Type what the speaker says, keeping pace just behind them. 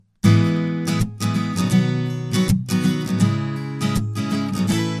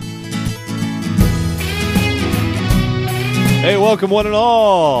Hey, welcome one and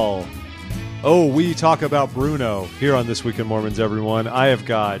all. Oh, we talk about Bruno here on This Week in Mormons, everyone. I've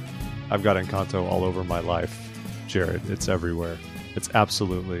got Encanto all over my life, Jared. It's everywhere. It's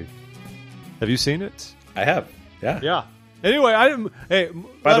absolutely. Have you seen it? I have. Yeah. Yeah. Anyway, hey.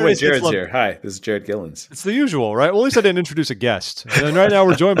 By the way, Jared's here. Hi, this is Jared Gillens. It's the usual, right? Well, at least I didn't introduce a guest. And right now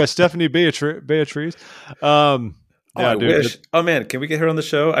we're joined by Stephanie Beatriz. I wish. Oh man, can we get her on the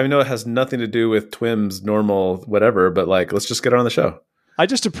show? I know it has nothing to do with Twim's normal whatever, but like, let's just get her on the show. I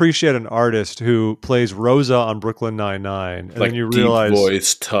just appreciate an artist who plays Rosa on Brooklyn Nine-Nine, and like then you realize deep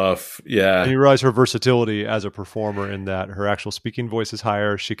voice, tough, yeah. And you realize her versatility as a performer in that her actual speaking voice is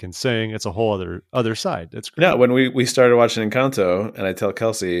higher. She can sing. It's a whole other side. It's great. Yeah, when we started watching Encanto, and I tell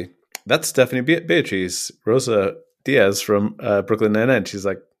Kelsey that's Stephanie Beatriz, Rosa Diaz from Brooklyn Nine-Nine. She's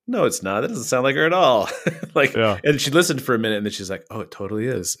like, no, it's not. That doesn't sound like her at all. And she listened for a minute, and then she's like, "Oh, it totally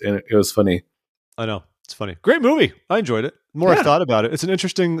is." And it was funny. I know, it's funny. Great movie. I enjoyed it. The more I thought about it, it's an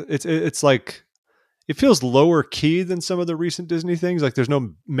interesting. It's like it feels lower key than some of the recent Disney things. Like there's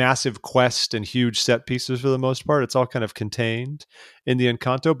no massive quest and huge set pieces for the most part. It's all kind of contained in the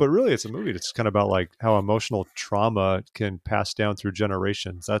Encanto. But really, it's a movie that's kind of about like how emotional trauma can pass down through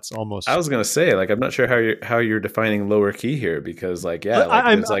generations. That's almost. I was gonna say, like, I'm not sure how you're defining lower key here, because like,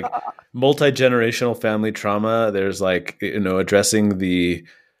 there's like multi-generational family trauma. There's like, addressing the.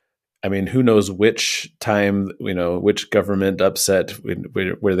 I mean, who knows which time, which government upset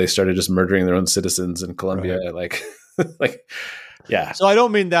where they started just murdering their own citizens in Colombia. Right. Like, yeah. So I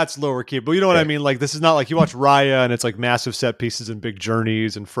don't mean that's lower key, but you know what I mean? Like, this is not like you watch Raya and it's like massive set pieces and big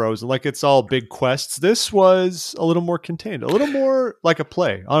journeys and Frozen. Like, it's all big quests. This was a little more contained, a little more like a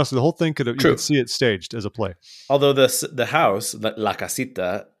play. Honestly, the whole thing you could see it staged as a play. Although the house, La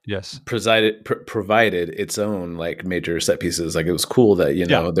Casita, yes, provided its own like major set pieces. Like, it was cool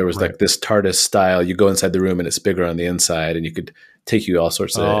that there was like this TARDIS style. You go inside the room and it's bigger on the inside, and you could take you all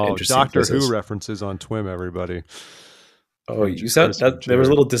sorts of interesting Doctor places. Who references on Twim, everybody. Oh, you sound that there was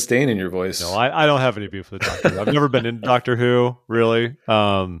a little disdain in your voice. No, I don't have any beef with Doctor Who. I've never been into Doctor Who, really.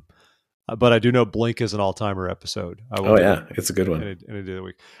 But I do know Blink is an all-timer episode. It's a good one. Any day of the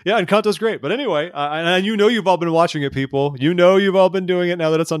week. Yeah, Encanto's great. But anyway, and you've all been watching it, people. You've all been doing it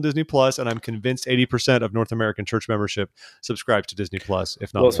now that it's on Disney Plus, and I'm convinced 80% of North American church membership subscribe to Disney Plus,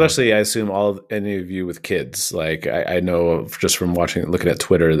 if not more. Especially, I assume any of you with kids. Like, I know just from looking at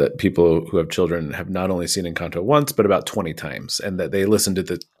Twitter that people who have children have not only seen Encanto once, but about 20 times, and that they listen to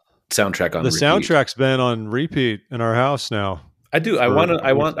the soundtrack on repeat. The soundtrack's been on repeat in our house now. I do.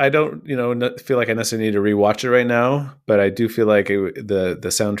 I don't, feel like I necessarily need to rewatch it right now, but I do feel like the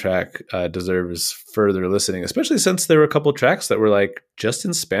soundtrack deserves further listening, especially since there were a couple tracks that were like just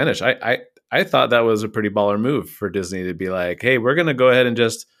in Spanish. I thought that was a pretty baller move for Disney to be like, hey, we're going to go ahead and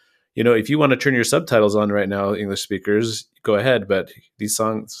just, if you want to turn your subtitles on right now, English speakers, go ahead. But these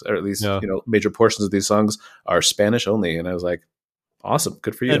songs, or at least, major portions of these songs are Spanish only. And I was like, awesome.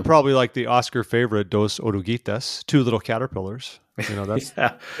 Good for you. And probably like the Oscar favorite, Dos Oruguitas, two little caterpillars. That's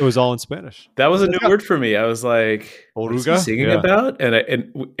It was all in Spanish. That was a new word for me. I was like, Oruga? What's he singing about?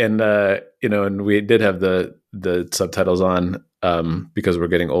 And we did have the subtitles on because we're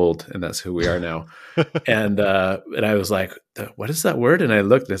getting old, and that's who we are now. and I was like, what is that word? And I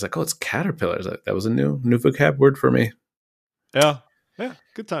looked, and it's like, oh, it's caterpillars. That was a new vocab word for me. Yeah. Yeah,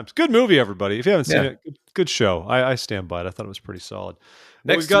 good times. Good movie, everybody. If you haven't seen it, good show. I stand by it. I thought it was pretty solid.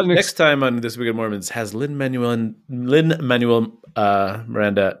 Next time on This Week in Mormons, has Lin-Manuel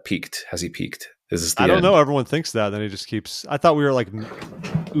Miranda peaked? Has he peaked? Is this the I don't end? know. Everyone thinks that. Then he just keeps... I thought we were like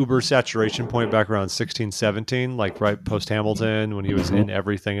uber saturation point back around 16, 17, like right post Hamilton when he was in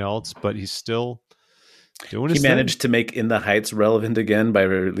everything else, but he's still... He managed to make In the Heights relevant again by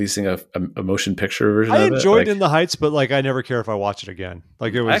releasing a motion picture version of it. I enjoyed In the Heights, but like I never care if I watch it again.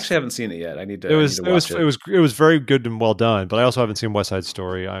 Like I actually haven't seen it yet. I need to. It was very good and well done, but I also haven't seen West Side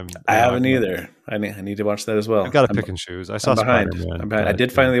Story. I haven't either. I need to watch that as well. I've got to pick and choose. I saw Spider-Man. I'm behind. I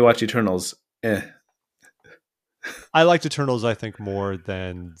did finally watch Eternals. I liked Eternals, I think, more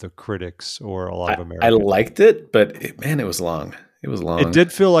than the critics or a lot of Americans. I liked it, but it was long. It was long. It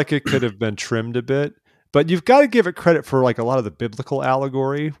did feel like it could have been trimmed a bit. But you've got to give it credit for like a lot of the biblical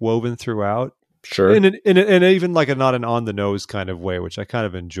allegory woven throughout. Sure. And even like a not an on the nose kind of way, which I kind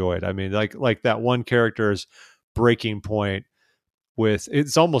of enjoyed. I mean, like that one character's breaking point with,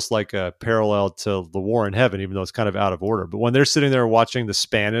 it's almost like a parallel to The War in Heaven, even though it's kind of out of order. But when they're sitting there watching the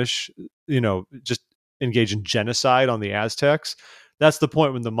Spanish, just engage in genocide on the Aztecs, that's the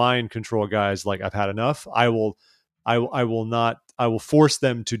point when the mind control guy is like, I've had enough. I will force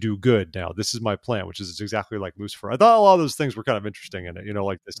them to do good now. This is my plan, which is exactly like Lucifer. I thought a lot of those things were kind of interesting in it,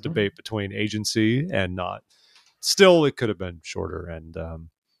 like this debate between agency and not. still, it could have been shorter, and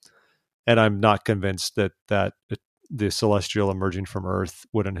I'm not convinced that the celestial emerging from Earth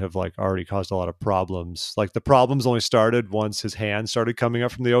wouldn't have like already caused a lot of problems. Like the problems only started once his hand started coming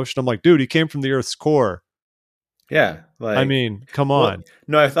up from the ocean. I'm like, dude, he came from the Earth's core. Yeah, like I mean, come on. Well,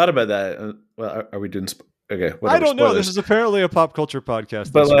 no, I thought about that. Well, are we doing? Okay, whatever. I don't know. Spoilers. This is apparently a pop culture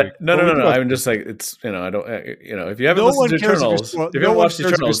podcast. But this week. no. I'm just like it's. I don't. If you haven't listened to Eternals, if you haven't watched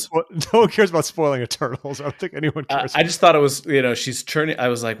Eternals, no one cares about spoiling Eternals. I don't think anyone cares. I just thought it was. She's turning. I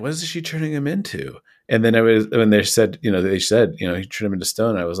was like, what is she turning him into? And then it was when they said, he turned him into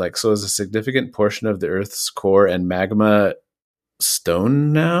stone. I was like, so is a significant portion of the Earth's core and magma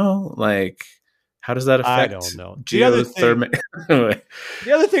stone now? Like, how does that affect? I don't know. The other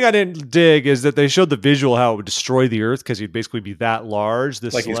thing I didn't dig is that they showed the visual how it would destroy the Earth because he'd basically be that large.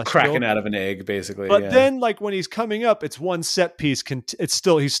 This like celestial. He's cracking out of an egg, basically. But then, like when he's coming up, it's one set piece.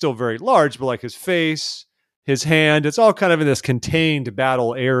 He's still very large, but like his face, his hand, it's all kind of in this contained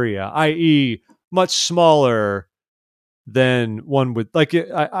battle area, i.e., much smaller than one would like.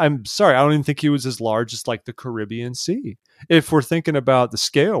 I'm sorry, I don't even think he was as large as like the Caribbean Sea. If we're thinking about the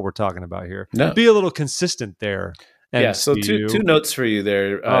scale we're talking about here, be a little consistent there. Yeah. So two notes for you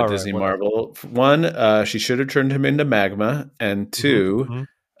there, Disney Marvel. One, she should have turned him into magma, and two,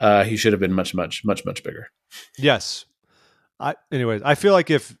 he should have been much, much, much, much bigger. Yes. Anyways, I feel like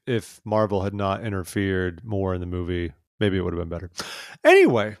if Marvel had not interfered more in the movie, maybe it would have been better.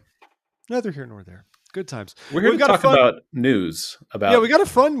 Anyway, neither here nor there. Good times. We're here to talk about news. We got a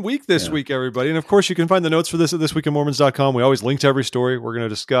fun week this week, everybody. And of course, you can find the notes for this at thisweekinmormons.com. We always link to every story we're going to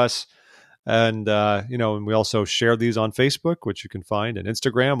discuss. And, and we also share these on Facebook, which you can find, and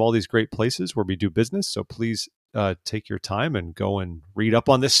Instagram, all these great places where we do business. So please take your time and go and read up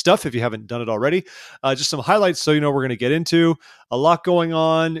on this stuff if you haven't done it already. Just some highlights so you know we're going to get into. A lot going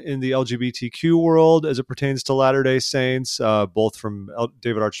on in the LGBTQ world as it pertains to Latter-day Saints, both from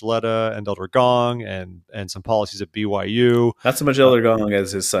David Archuleta and Elder Gong and some policies at BYU. Not so much Elder Gong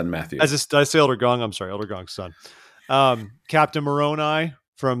as his son, Matthew. Did I say Elder Gong? I'm sorry, Elder Gong's son. Captain Moroni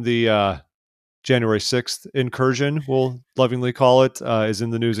from the January 6th incursion, we'll lovingly call it, is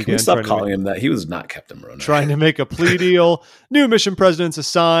in the news again. Can we stop calling him that? He was not Captain Moroni. Trying to make a plea deal. New mission presidents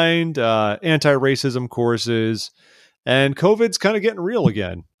assigned, anti-racism courses, and COVID's kind of getting real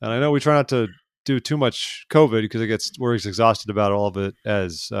again. And I know we try not to do too much COVID because we're as exhausted about all of it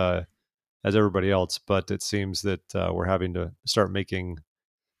as everybody else, but it seems that we're having to start making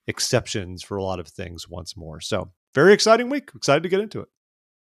exceptions for a lot of things once more. So very exciting week. Excited to get into it.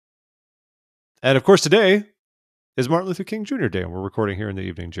 And of course, today is Martin Luther King Jr. Day, and we're recording here in the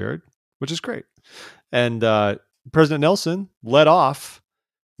evening, Jared, which is great. And President Nelson led off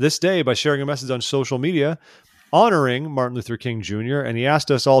this day by sharing a message on social media honoring Martin Luther King Jr., and he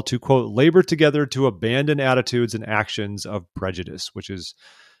asked us all to, quote, labor together to abandon attitudes and actions of prejudice, which is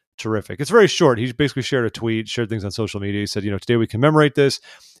terrific. It's very short. He basically shared a tweet, shared things on social media. He said, today we commemorate this.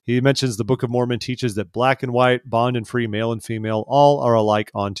 He mentions the Book of Mormon teaches that black and white, bond and free, male and female, all are alike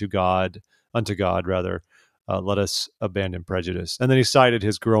unto God. Let us abandon prejudice. And then he cited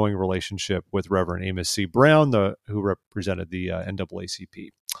his growing relationship with Reverend Amos C. Brown, who represented the NAACP.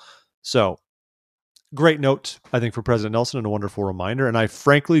 So, great note, I think, for President Nelson, and a wonderful reminder. And I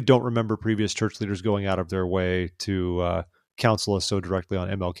frankly don't remember previous church leaders going out of their way to counsel us so directly on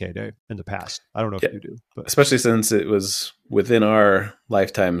MLK Day in the past. I don't know if you do. But. Especially since it was within our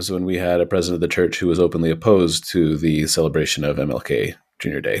lifetimes when we had a president of the church who was openly opposed to the celebration of MLK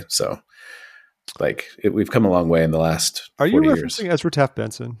Jr. Day. So, we've come a long way in the last 40 years. Are you referencing Ezra Taft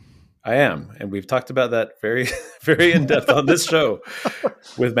Benson? I am. And we've talked about that very, very in depth on this show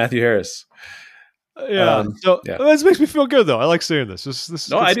with Matthew Harris. Yeah. This makes me feel good, though. I like seeing this.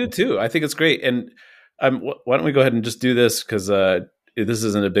 This I do too. I think it's great. And why don't we go ahead and just do this? Because this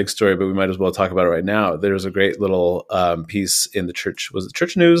isn't a big story, but we might as well talk about it right now. There's a great little piece in the church. Was it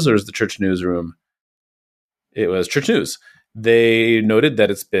Church News or was it the Church Newsroom? It was Church News. They noted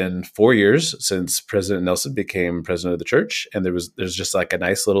that it's been 4 years since President Nelson became president of the church. And there's just like a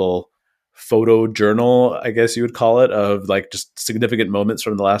nice little photo journal, I guess you would call it, of like just significant moments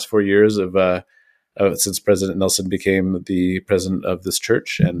from the last 4 years of since President Nelson became the president of this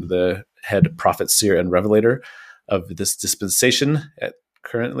church and the head prophet, seer, and revelator of this dispensation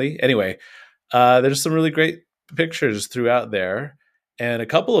currently. Anyway, there's some really great pictures throughout there. And a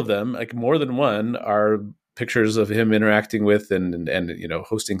couple of them, like more than one, are pictures of him interacting with and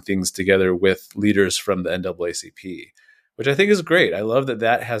hosting things together with leaders from the NAACP, which I think is great. I love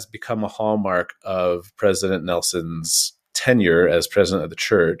that has become a hallmark of President Nelson's tenure as president of the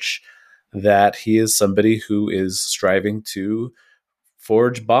church, that he is somebody who is striving to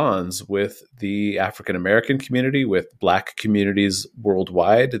forge bonds with the African American community, with Black communities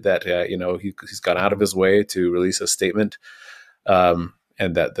worldwide. That he's gone out of his way to release a statement, and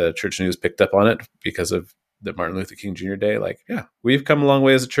that the church news picked up on it because of the Martin Luther King Jr. Day. Like, yeah, we've come a long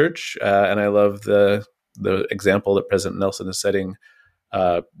way as a church, and I love the example that President Nelson is setting,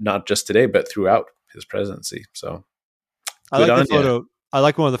 not just today but throughout his presidency. So, I like the photo. I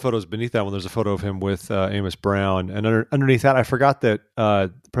like one of the photos beneath that one. There's a photo of him with Amos Brown, and underneath that, I forgot that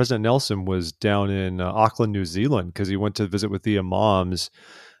President Nelson was down in Auckland, New Zealand, because he went to visit with the imams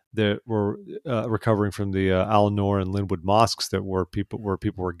that were recovering from the Al-Noor and Linwood mosques where people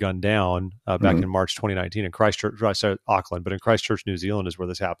were gunned down back in March 2019 in Christchurch. I said Auckland, but in Christchurch, New Zealand is where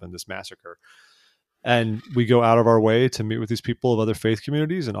this happened, this massacre. And we go out of our way to meet with these people of other faith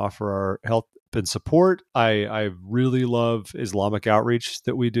communities and offer our help and support. I really love Islamic outreach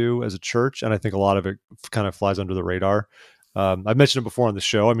that we do as a church, and I think a lot of it kind of flies under the radar. I've mentioned it before on the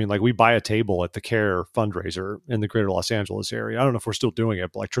show. I mean, like, we buy a table at the CARE fundraiser in the greater Los Angeles area. I don't know if we're still doing it,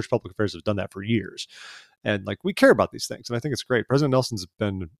 but like Church Public Affairs has done that for years. And like, we care about these things. And I think it's great. President Nelson's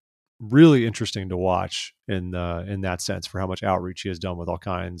been really interesting to watch in that sense for how much outreach he has done with all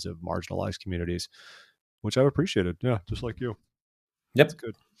kinds of marginalized communities, which I've appreciated. Yeah, just like you. Yep. That's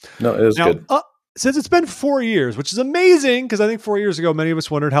good. No, it is good. Since it's been 4 years, which is amazing, because I think 4 years ago, many of us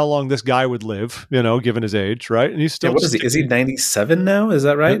wondered how long this guy would live, given his age, right? And he's still. What is he? Is he 97 now? Is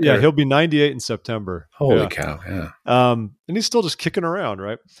that right? Yeah, he'll be 98 in September. Holy cow! Yeah. And he's still just kicking around,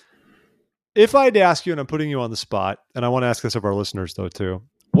 right? If I'd ask you, and I'm putting you on the spot, and I want to ask this of our listeners though too,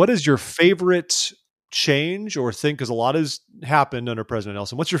 what is your favorite change or thing? Because a lot has happened under President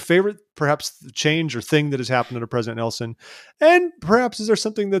Nelson. What's your favorite, perhaps, change or thing that has happened under President Nelson? And perhaps is there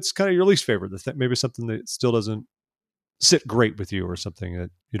something that's kind of your least favorite? Maybe something that still doesn't sit great with you, or something that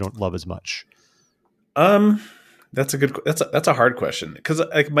you don't love as much? That's a hard question, because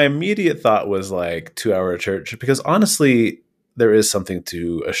like my immediate thought was like 2-hour church, because honestly, there is something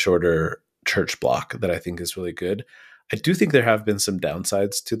to a shorter church block that I think is really good. I do think there have been some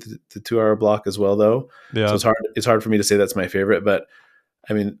downsides to the 2-hour block as well, though. Yeah. So it's hard for me to say that's my favorite. But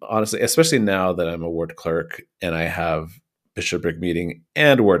I mean, honestly, especially now that I'm a ward clerk and I have bishopric meeting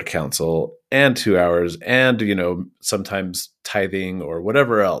and ward council and 2 hours and, sometimes tithing or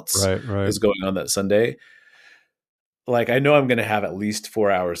whatever else is going on that Sunday. Like, I know I'm going to have at least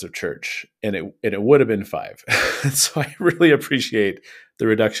 4 hours of church, and it would have been 5. So I really appreciate the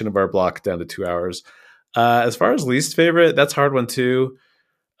reduction of our block down to 2 hours. As far as least favorite, that's a hard one too.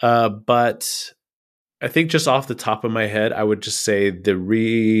 But I think just off the top of my head, I would just say the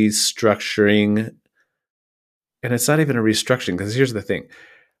restructuring, and it's not even a restructuring, because here's the thing.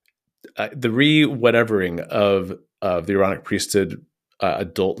 The re-whatevering of the Aaronic priesthood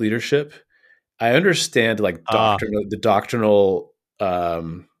adult leadership. I understand the doctrinal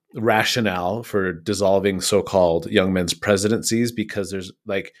rationale for dissolving so-called young men's presidencies, because there's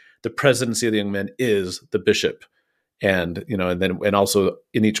like the presidency of the young men is the bishop, and and also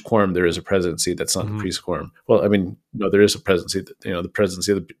in each quorum there is a presidency that's not the priest quorum. Well, I mean, no, there is a presidency. The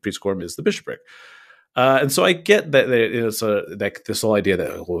presidency of the priest quorum is the bishopric, and so I get that. So like this whole idea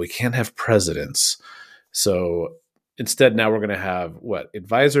that we can't have presidents, so instead now we're going to have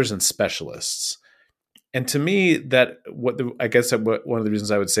advisors and specialists. And to me, one of the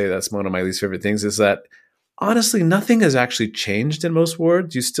reasons I would say that's one of my least favorite things is that honestly, nothing has actually changed in most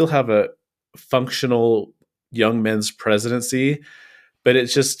wards. You still have a functional young men's presidency, but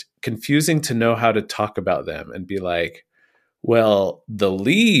it's just confusing to know how to talk about them and be like, well, the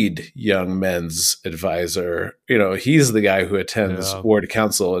lead young men's advisor, he's the guy who attends ward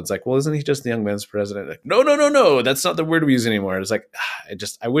council. It's like, well, isn't he just the young men's president? Like, no, that's not the word we use anymore. It's like,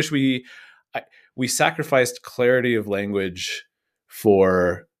 I wish we sacrificed clarity of language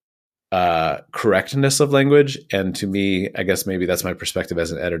for correctness of language. And to me, I guess maybe that's my perspective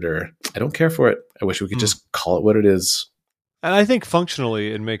as an editor. I don't care for it. I wish we could just call it what it is. And I think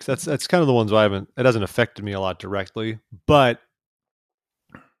functionally it makes that's kind of the ones it hasn't affected me a lot directly, but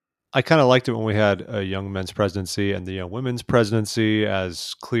I kind of liked it when we had a young men's presidency and the young women's presidency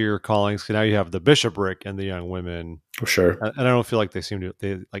as clear callings. Now you have the bishopric and the young women. For sure. And I don't feel like they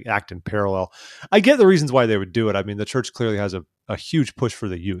act in parallel. I get the reasons why they would do it. I mean, the church clearly has a huge push for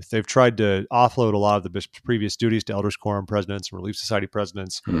the youth. They've tried to offload a lot of the bishop's previous duties to elders quorum presidents and relief society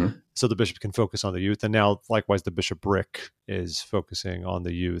presidents, so the bishop can focus on the youth. And now, likewise, the bishopric is focusing on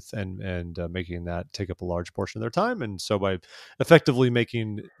the youth and making that take up a large portion of their time. And so by effectively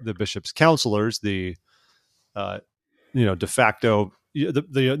making the bishop's counselors the de facto,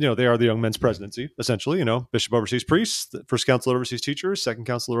 they are the young men's presidency, essentially. Bishop oversees priests, the first counselor oversees teachers, second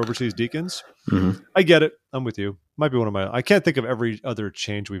counselor oversees deacons. I get it. I'm with you. might be one of my. I can't think of every other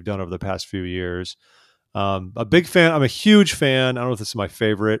change we've done over the past few years. A big fan. I'm a huge fan. I don't know if this is my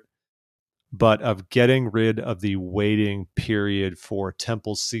favorite, but of getting rid of the waiting period for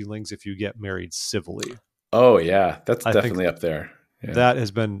temple sealings if you get married civilly. Oh yeah, that's definitely up there. Yeah. That has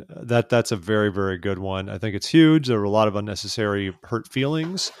been that's a very, very good one. I think it's huge. There were a lot of unnecessary hurt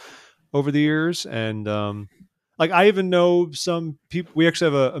feelings over the years, and like I even know some people. We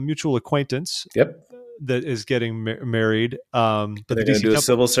actually have a mutual acquaintance. Yep. That is getting married. But they're going to do a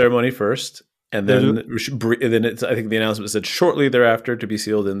civil ceremony first, and then I think the announcement said shortly thereafter to be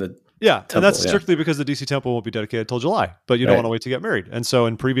sealed in the temple. And that's strictly because the DC temple won't be dedicated until July. But you don't want to wait to get married. And so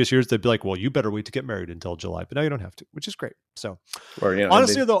in previous years, they'd be like, "Well, you better wait to get married until July." But now you don't have to, which is great. So, or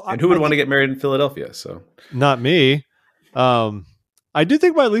honestly, though, and who would want to get married in Philadelphia? So, not me. I do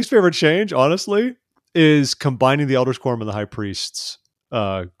think my least favorite change, honestly, is combining the elders quorum and the high priests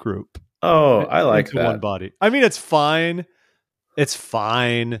group. Oh, I like that. One body. I mean, it's fine. It's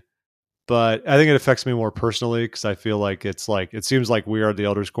fine. But I think it affects me more personally because I feel like it seems like we are the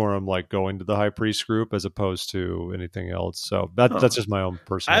elders quorum, like going to the high priest group as opposed to anything else. So that's just my own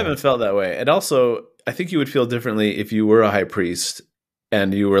personal. I haven't felt that way. And also, I think you would feel differently if you were a high priest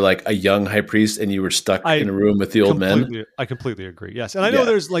and you were like a young high priest and you were stuck in a room with the old men. I completely agree. Yes. And I know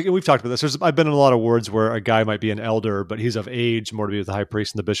there's like, we've talked about this. I've been in a lot of wards where a guy might be an elder, but he's of age more to be with the high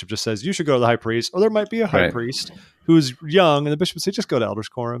priest. And the bishop just says, you should go to the high priest. Or there might be a high priest who's young and the bishop would say, just go to elders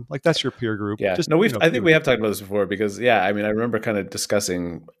quorum. Like that's your peer group. Yeah. I think we have talked about this before because I mean, I remember kind of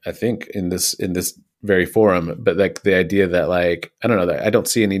discussing, I think in this very forum, but like the idea that like, I don't know, that I don't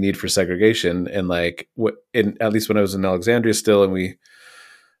see any need for segregation. And like at least when I was in Alexandria still, and we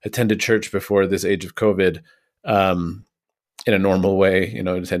attended church before this age of COVID, in a normal way,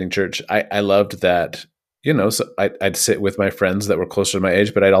 attending church. I loved that, so I'd sit with my friends that were closer to my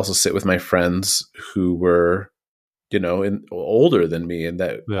age, but I'd also sit with my friends who were, older than me. And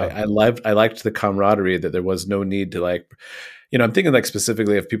that I liked the camaraderie that there was no need to like, I'm thinking like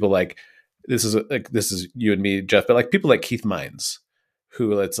specifically of people like, this is you and me, Jeff, but like people like Keith Mines,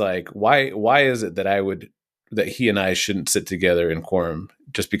 who it's like, why is it that he and I shouldn't sit together in quorum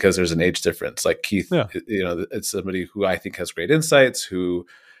just because there's an age difference? Like Keith, it's somebody who I think has great insights, who,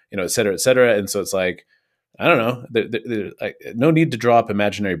 et cetera, et cetera. And so it's like, I don't know, there's no need to draw up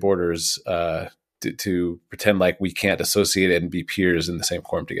imaginary borders to pretend like we can't associate it and be peers in the same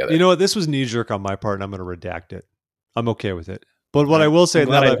quorum together. You know what? This was knee jerk on my part, and I'm going to redact it. I'm okay with it. But what I will say,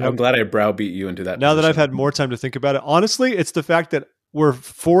 I'm glad I browbeat you into that. Now that I've had more time to think about it, honestly, it's the fact that we're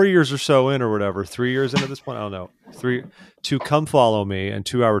 4 years or so in or whatever, 3 years into this point, I don't know, to Come Follow Me and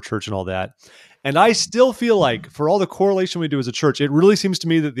 2 Hour Church and all that. And I still feel like for all the correlation we do as a church, it really seems to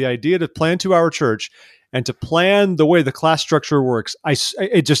me that the idea to plan 2 Hour Church and to plan the way the class structure works,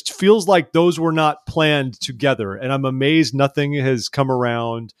 it just feels like those were not planned together. And I'm amazed nothing has come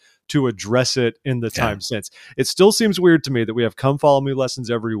around to address it in the time since. It still seems weird to me that we have Come Follow Me lessons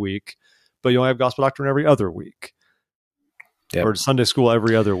every week, but you only have gospel doctrine every other week. Yep. Or Sunday school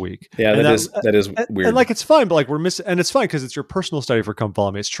every other week. Yeah, that is weird. And like, it's fine, but like we're missing, and it's fine because it's your personal study for Come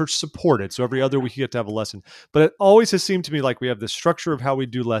Follow Me. It's church supported. So every other week you get to have a lesson. But it always has seemed to me like we have this structure of how we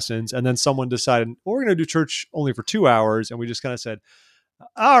do lessons. And then someone decided, well, we're going to do church only for 2 hours. And we just kind of said,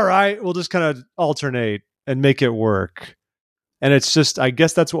 all right, we'll just kind of alternate and make it work. And it's just, I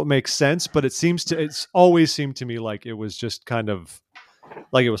guess that's what makes sense. But it's always seemed to me like it was just kind of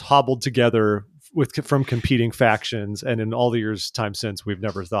like it was hobbled together from competing factions, and in all the years time since, we've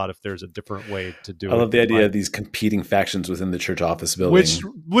never thought if there's a different way to do it. I love the idea of these competing factions within the church office building,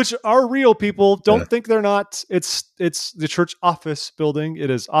 which are real. People don't think they're not. It's the church office building. It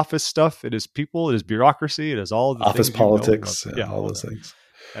is office stuff. It is people. It is bureaucracy. It is all the office politics. All those things.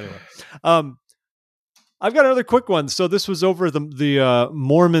 Anyway, I've got another quick one. So this was over the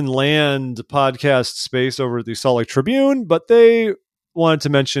Mormon Land podcast space over at the Salt Lake Tribune, but they wanted to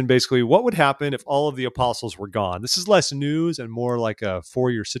mention basically what would happen if all of the apostles were gone. This is less news and more like a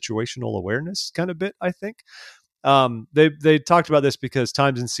for-year situational awareness kind of bit, I think. They talked about this because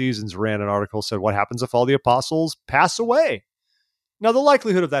Times and Seasons ran an article, said, what happens if all the apostles pass away? Now, the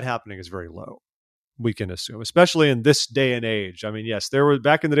likelihood of that happening is very low, we can assume, especially in this day and age. I mean, yes, there were,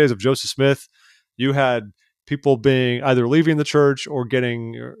 back in the days of Joseph Smith, you had people being either leaving the church or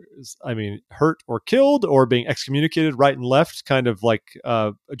getting, hurt or killed or being excommunicated right and left, kind of like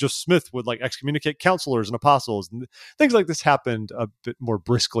Joseph Smith would like excommunicate counselors and apostles. And things like this happened a bit more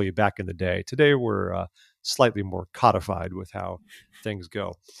briskly back in the day. Today, we're slightly more codified with how things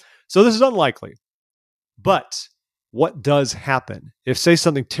go. So this is unlikely. But what does happen if, say,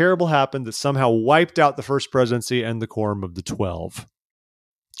 something terrible happened that somehow wiped out the first presidency and the quorum of the 12?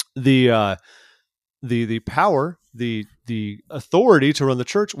 The power the authority to run the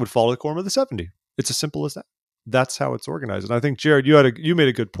church would follow the quorum of the 70. It's as simple as that. That's how it's organized. And I think, Jared, you made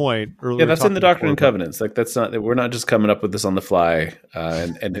a good point earlier. Yeah, that's in the Doctrine and Covenants. Like, that's not, we're not just coming up with this on the fly.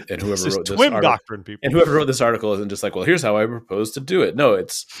 And whoever wrote this twin doctrine, people, and whoever wrote this article isn't just like, well, here's how I propose to do it. No,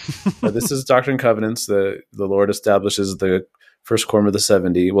 it's this is Doctrine and Covenants. The Lord establishes the first quorum of the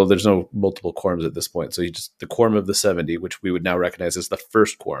 70. Well, there's no multiple quorums at this point, so the quorum of the 70, which we would now recognize as the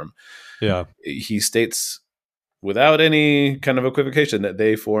first quorum. Yeah, he states, without any kind of equivocation, that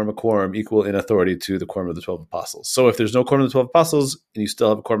they form a quorum equal in authority to the quorum of the 12 apostles. So if there's no quorum of the 12 apostles and you still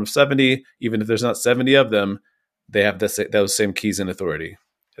have a quorum of 70, even if there's not 70 of them, they have those same keys and authority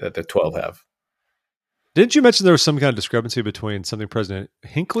that the 12 have. Didn't you mention there was some kind of discrepancy between something President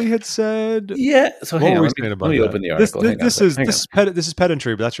Hinckley had said? Yeah. So hang on, let me open the article. This is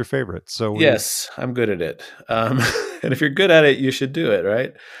pedantry, but that's your favorite. So yes, I'm good at it. And if you're good at it, you should do it,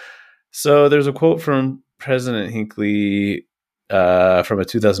 right? So there's a quote from President Hinckley from a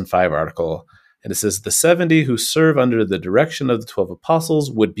 2005 article, and it says, the 70 who serve under the direction of the 12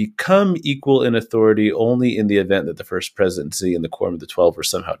 apostles would become equal in authority only in the event that the first presidency and the quorum of the 12 were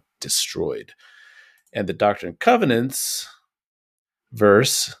somehow destroyed. And the Doctrine and Covenants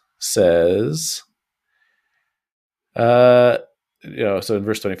verse says, so in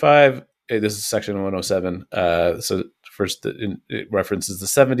verse 25, this is section 107. So first it references the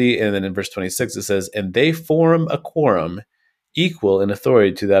 70, and then in verse 26 it says, and they form a quorum equal in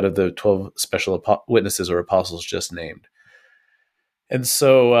authority to that of the 12 special witnesses or apostles just named. And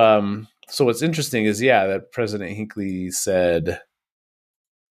so what's interesting is, that President Hinckley said,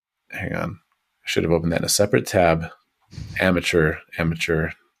 hang on, I should have opened that in a separate tab. Amateur,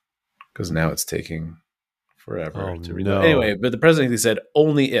 because now it's taking forever to read. No. Anyway, but the President said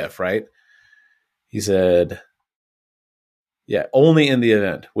only if, right? He said, only in the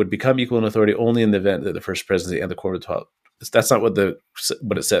event, would become equal in authority only in the event that the first presidency and the quorum of 12. That's not what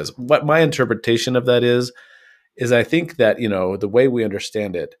it says. What my interpretation of that is I think that, the way we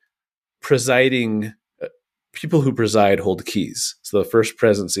understand it, presiding people who preside hold keys. So the first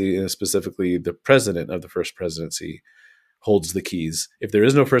presidency, and specifically the president of the first presidency, holds the keys. If there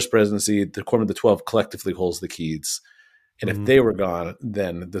is no first presidency, the quorum of the 12 collectively holds the keys. And if they were gone,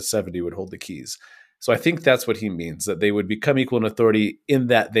 then the 70 would hold the keys. So I think that's what he means, that they would become equal in authority in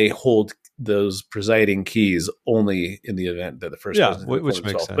that they hold those presiding keys only in the event that the first presidency, which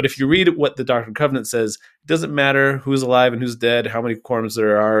makes sense. But if you read what the Doctrine and Covenant says, it doesn't matter who's alive and who's dead, how many quorums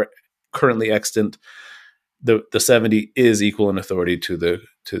there are currently extant. The 70 is equal in authority to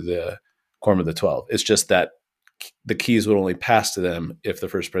the quorum of the 12. It's just that the keys would only pass to them if the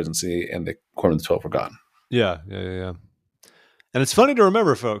first presidency and the quorum of the 12 were gone. Yeah. And it's funny to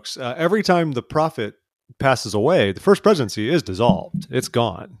remember, folks, every time the prophet passes away, the first presidency is dissolved. It's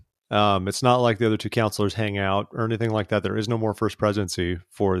gone. It's not like the other two counselors hang out or anything like that. There is no more first presidency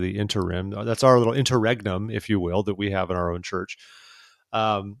for the interim. That's our little interregnum, if you will, that we have in our own church.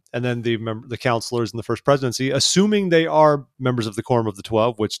 And then the counselors in the first presidency, assuming they are members of the quorum of the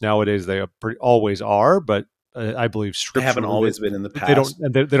 12, which nowadays they always are, but I believe they haven't always been in the past.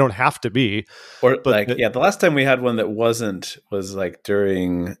 They don't have to be. Or the last time we had one that wasn't was like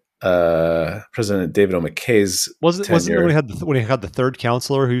during President David O. McKay's wasn't it when he had the third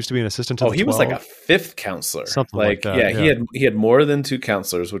counselor who used to be an assistant to the 12? He was like a fifth counselor. Something like that. Yeah, he had more than two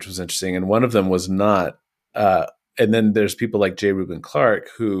counselors, which was interesting, and one of them was not and then there's people like J. Reuben Clark,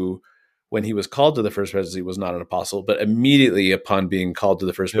 who, when he was called to the first presidency, was not an apostle, but immediately upon being called to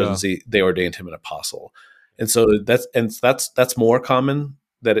the first presidency, they ordained him an apostle. And so that's more common.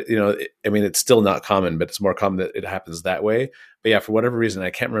 That it's still not common, but it's more common that it happens that way. But yeah, for whatever reason, I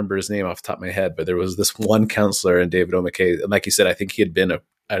can't remember his name off the top of my head, but there was this one counselor in David O. McKay, and like you said, I think he had been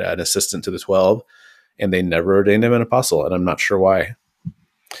an assistant to the 12, and they never ordained him an apostle, and I'm not sure why.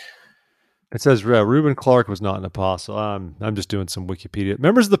 It says Reuben Clark was not an apostle. I'm just doing some Wikipedia.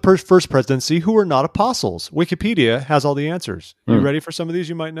 Members of the first presidency who were not apostles. Wikipedia has all the answers. You ready for some of these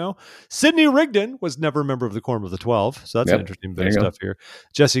you might know? Sidney Rigdon was never a member of the Quorum of the 12, so that's an interesting bit of stuff here.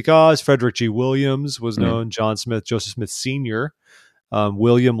 Jesse Cause, Frederick G. Williams was known, John Smith, Joseph Smith Sr.,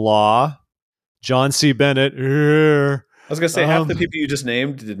 William Law, John C. Bennett. I was going to say, half the people you just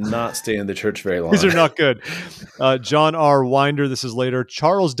named did not stay in the church very long. These are not good. John R. Winder, this is later.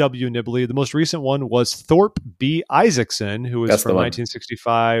 Charles W. Nibley. The most recent one was Thorpe B. Isaacson, who was from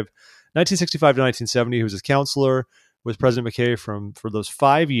 1965 to 1970. He was his counselor with President McKay for those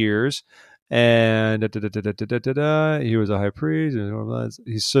 5 years. And he was a high priest.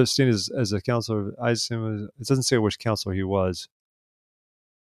 He's seen as a counselor. Isaacson it doesn't say which counselor he was.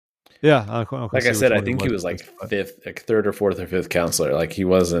 Yeah, like I said, I think he was like third or fourth or fifth counselor. Like he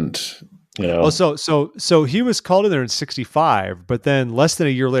wasn't You know, Well, so he was called in there in '65, but then less than a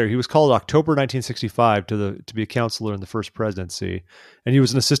year later, he was called October 1965 to be a counselor in the first presidency, and he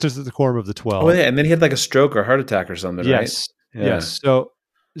was an assistant at the Quorum of the 12. oh yeah, and then he had like a stroke or heart attack or something, Yes, right? yes.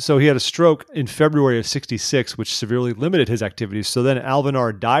 So he had a stroke in February of '66, which severely limited his activities. So then Alvin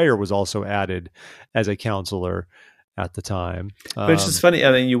R. Dyer was also added as a counselor at the time. Which is funny.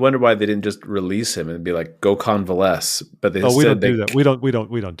 I mean, you wonder why they didn't just release him and be like, "Go convalesce." But they we don't do that. We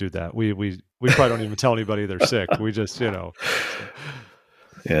don't do that. We probably don't even tell anybody they're sick. We just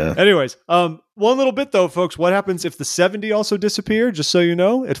Yeah. Anyways, one little bit though, folks. What happens if the 70 also disappear? Just so you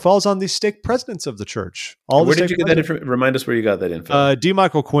know, it falls on the stake presidents of the church. Where did you get that info? Remind us where you got that info. D.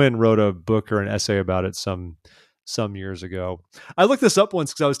 Michael Quinn wrote a book or an essay about it some years ago. I looked this up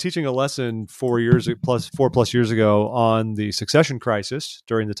once because I was teaching a lesson 4 plus years ago on the succession crisis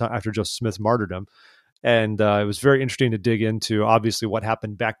during the time after Joseph Smith's martyrdom. And it was very interesting to dig into, obviously, what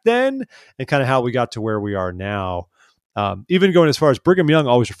happened back then and kind of how we got to where we are now. Even going as far as Brigham Young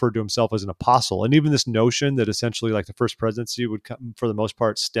always referred to himself as an apostle. And even this notion that essentially like the first presidency would come, for the most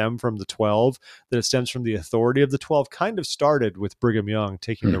part, stem from the 12, that it stems from the authority of the 12 kind of started with Brigham Young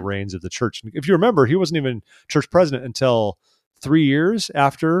taking the reins of the church. If you remember, he wasn't even church president until 3 years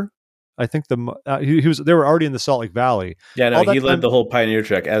after. I think they were already in the Salt Lake Valley. Yeah, no, he led the whole pioneer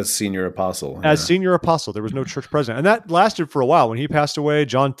trek as senior apostle. Senior apostle, there was no church president, and that lasted for a while. When he passed away,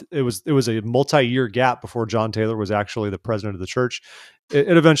 it was a multi-year gap before John Taylor was actually the president of the church.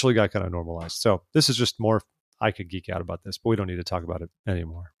 It eventually got kind of normalized. So this is just more. I could geek out about this, but we don't need to talk about it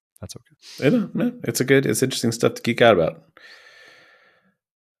anymore. That's okay. It's interesting stuff to geek out about.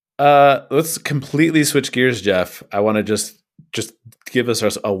 Let's completely switch gears, Jeff. I want to just give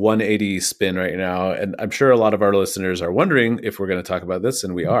us a 180 spin right now. And I'm sure a lot of our listeners are wondering if we're going to talk about this,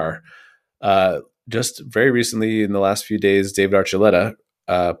 and we are. Just very recently, in the last few days, David Archuleta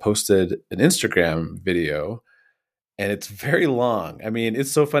posted an Instagram video, and it's very long. I mean,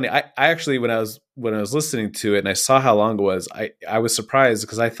 it's so funny. I actually, when I was listening to it and I saw how long it was, I was surprised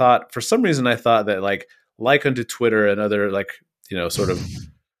because I thought, for some reason, that like unto Twitter and other sort of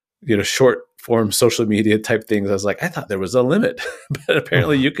short form social media type things, I was like, I thought there was a limit, but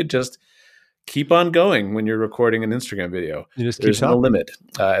apparently you could just keep on going when you're recording an Instagram video. There's no limit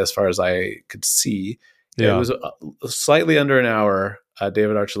as far as I could see. Yeah. It was slightly under an hour.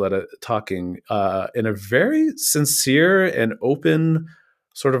 David Archuleta talking in a very sincere and open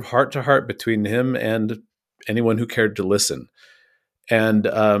sort of heart to heart between him and anyone who cared to listen. And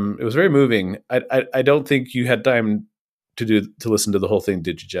it was very moving. I don't think you had time to listen to the whole thing,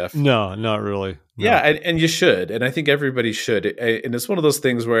 did you, Jeff? No, not really. No. Yeah, and you should, and I think everybody should. And it's one of those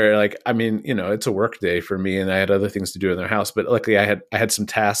things where, it's a work day for me, and I had other things to do in their house. But luckily, I had some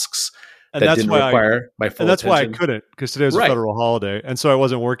tasks that didn't require my full attention. And that's why I couldn't, because today was a federal holiday, and so I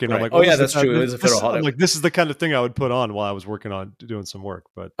wasn't working. Right. I'm like, well, that's true. It was a federal holiday. I'm like, this is the kind of thing I would put on while I was working on doing some work.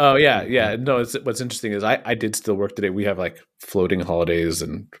 But no. What's interesting is I did still work today. We have floating holidays,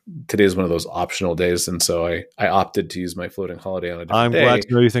 and today is one of those optional days, and so I opted to use my floating holiday on a different day. I'm glad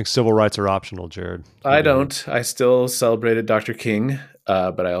to know you think civil rights are optional, Jared. I don't. I still celebrated Dr. King.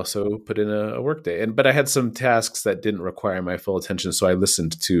 But I also put in a work day, but I had some tasks that didn't require my full attention, so I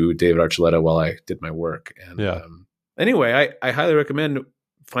listened to David Archuleta while I did my work. And anyway, I highly recommend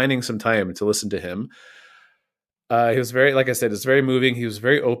finding some time to listen to him. He was very, like I said, it's very moving. He was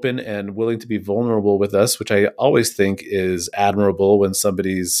very open and willing to be vulnerable with us, which I always think is admirable when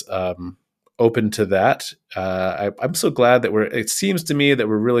somebody's open to that. I'm so glad that it seems to me that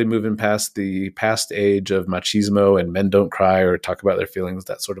we're really moving past the past age of machismo and men don't cry or talk about their feelings,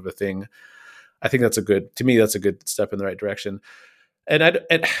 that sort of a thing. I think that's a good step in the right direction. And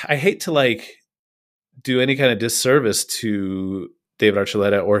I hate to do any kind of disservice to David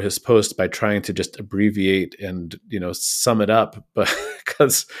Archuleta or his post by trying to just abbreviate and, sum it up, but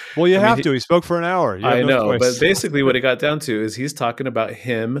because you have to. He spoke for an hour. I know, but basically what it got down to is he's talking about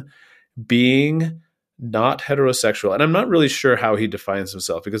him being not heterosexual. And I'm not really sure how he defines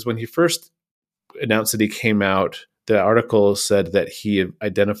himself, because when he first announced that he came out, the article said that he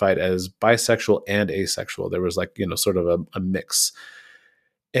identified as bisexual and asexual. There was sort of a mix.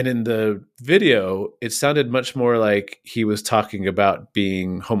 And in the video, it sounded much more like he was talking about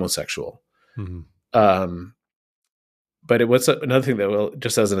being homosexual. Mm-hmm. But it was another thing that,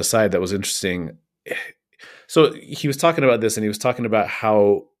 just as an aside, that was interesting. So he was talking about this, and he was talking about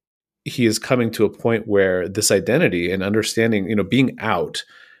how he is coming to a point where this identity and understanding, being out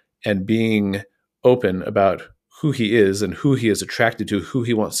and being open about who he is and who he is attracted to, who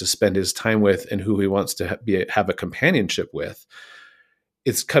he wants to spend his time with, and who he wants to have a companionship with,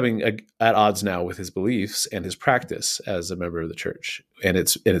 it's coming at odds now with his beliefs and his practice as a member of the church. And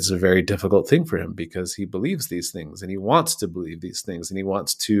it's a very difficult thing for him because he believes these things and he wants to believe these things and he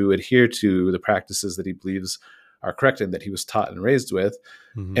wants to adhere to the practices that he believes are correct and that he was taught and raised with.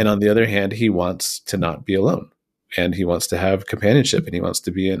 Mm-hmm. And on the other hand, he wants to not be alone and he wants to have companionship and he wants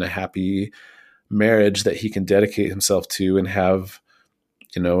to be in a happy marriage that he can dedicate himself to and have,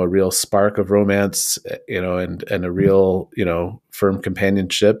 a real spark of romance, and a real, firm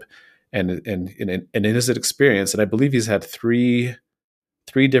companionship and in his experience. And I believe he's had three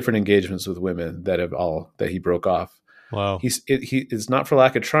different engagements with women that he broke off. Wow. It's not for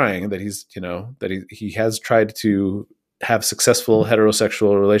lack of trying that he's, that he has tried to have successful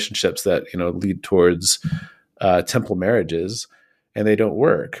heterosexual relationships that, lead towards temple marriages, and they don't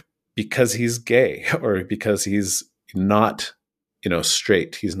work because he's gay or because he's not,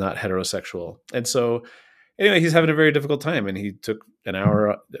 straight. He's not heterosexual. And so anyway, he's having a very difficult time. And he took an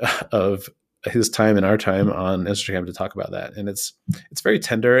hour of his time and our time on Instagram to talk about that. And it's very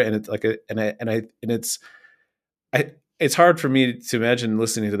tender. And it's like, it's hard for me to imagine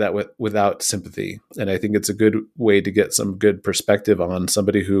listening to that without sympathy. And I think it's a good way to get some good perspective on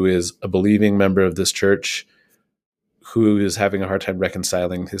somebody who is a believing member of this church, who is having a hard time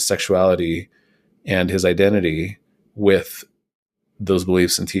reconciling his sexuality and his identity with those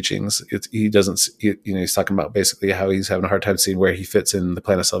beliefs and teachings. He's talking about basically how he's having a hard time seeing where he fits in the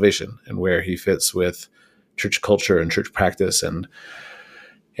plan of salvation and where he fits with church culture and church practice and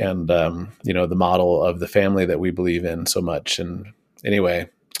the model of the family that we believe in so much. And anyway,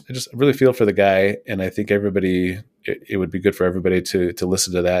 I just really feel for the guy. And I think it would be good for everybody to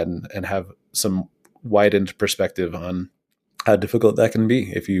listen to that and have some widened perspective on how difficult that can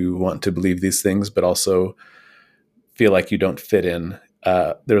be if you want to believe these things, but also feel like you don't fit in.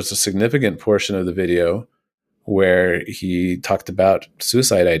 There's a significant portion of the video where he talked about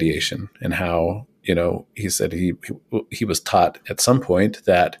suicide ideation and how, he said he was taught at some point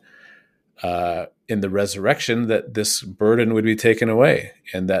that in the resurrection that this burden would be taken away,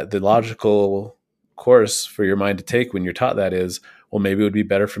 and that the logical course for your mind to take when you're taught that is, well, maybe it would be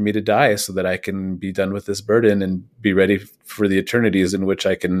better for me to die so that I can be done with this burden and be ready for the eternities in which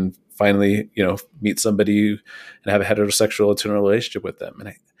I can finally, meet somebody and have a heterosexual eternal relationship with them. And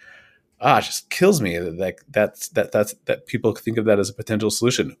it just kills me that people think of that as a potential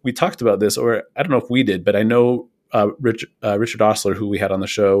solution. We talked about this, or I don't know if we did, but I know Richard Ostler, who we had on the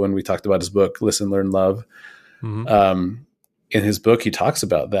show when we talked about his book, Listen, Learn, Love. Mm-hmm. In his book, he talks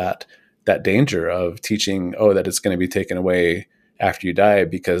about that danger of teaching, that it's going to be taken away after you die,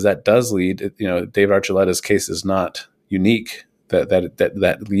 because that does lead, David Archuleta's case is not unique,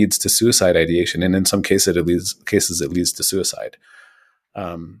 that leads to suicide ideation. And in some cases it leads to suicide.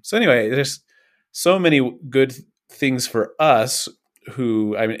 So anyway, there's so many good things for us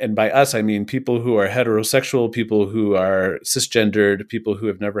and by us, I mean people who are heterosexual, people who are cisgendered, people who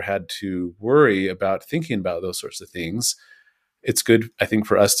have never had to worry about thinking about those sorts of things. It's good, I think,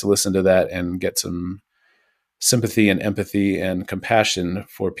 for us to listen to that and get some sympathy and empathy and compassion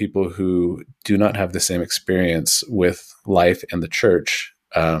for people who do not have the same experience with life and the church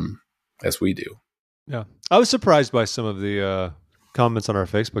as we do. Yeah. I was surprised by some of the comments on our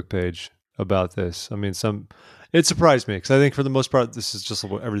Facebook page about this. I mean, it surprised me because I think for the most part, this is just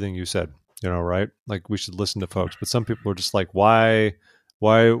everything you said, right? Like we should listen to folks, but some people are just like, why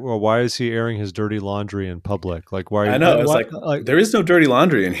is he airing his dirty laundry in public? Like, why? I know. It's like there is no dirty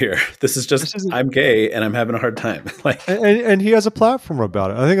laundry in here. This is just, I'm gay and I'm having a hard time. and he has a platform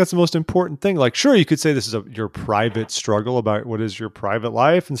about it. I think that's the most important thing. Like, sure, you could say this is your private struggle about what is your private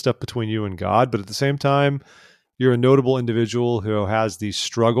life and stuff between you and God. But at the same time, you're a notable individual who has these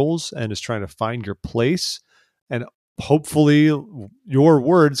struggles and is trying to find your place. And hopefully your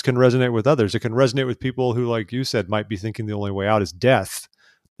words can resonate with others. It can resonate with people who, like you said, might be thinking the only way out is death.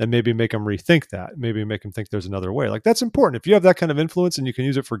 And maybe make them rethink that. Maybe make them think there's another way. Like, that's important. If you have that kind of influence and you can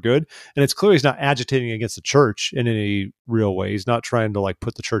use it for good, and it's clear he's not agitating against the church in any real way. He's not trying to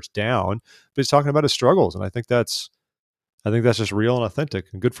put the church down, but he's talking about his struggles. And I think that's just real and authentic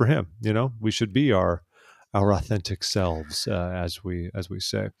and good for him. We should be our authentic selves, as we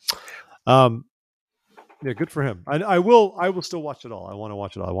say. Yeah, good for him. I will still watch it all. I want to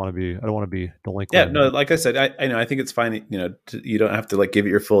watch it all. I don't want to be delinquent. Yeah, no, like I said, I know. I think it's fine. You don't have to give it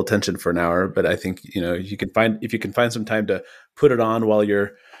your full attention for an hour, but I think if you can find some time to put it on while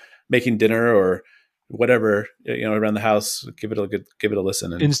you're making dinner or whatever, around the house, give it a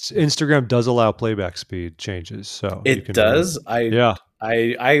listen. And Instagram does allow playback speed changes, so it does.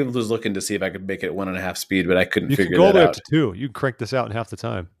 I was looking to see if I could make it 1.5 speed, but I couldn't You can figure go all that the way up out. to 2. You can crank this out in half the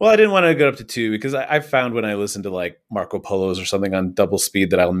time. Well, I didn't want to go up to 2 because I found when I listen to like Marco Polos or something on double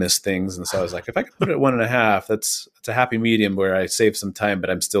speed that I'll miss things, and so I was like, if I could put it at 1.5, it's a happy medium where I save some time, but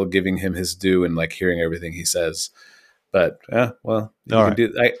I'm still giving him his due and like hearing everything he says. But well, you All can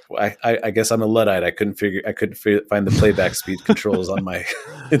do. I guess I'm a luddite. I couldn't find the playback speed controls on my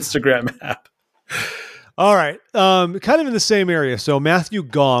Instagram app. All right. Kind of in the same area. So Matthew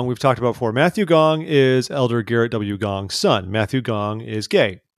Gong, we've talked about before. Matthew Gong is Elder Garrett W. Gong's son. Matthew Gong is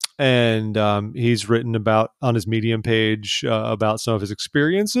gay. And he's written about on his Medium page about some of his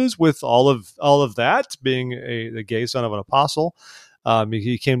experiences with all of that, being the gay son of an apostle.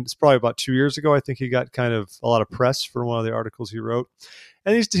 He came, it's probably about 2 years ago. I think he got kind of a lot of press for one of the articles he wrote.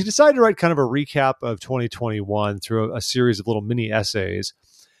 And he decided to write kind of a recap of 2021 through a series of little mini essays.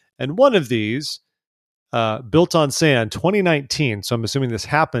 And one of these, Built on Sand, 2019. So I'm assuming this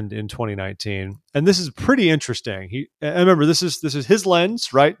happened in 2019. And this is pretty interesting. And remember, this is his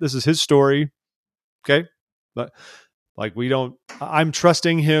lens, right? This is his story. Okay. But like I'm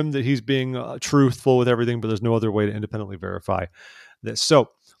trusting him that he's being truthful with everything, but there's no other way to independently verify this. So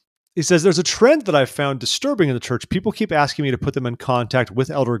he says, there's a trend that I've found disturbing in the church. People keep asking me to put them in contact with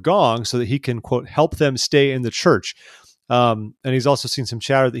Elder Gong so that he can, quote, help them stay in the church. And he's also seen some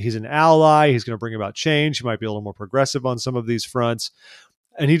chatter that he's an ally. He's going to bring about change. He might be a little more progressive on some of these fronts.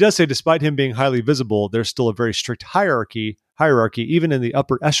 And he does say, despite him being highly visible, there's still a very strict hierarchy, even in the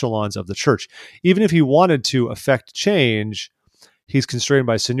upper echelons of the church. Even if he wanted to affect change, he's constrained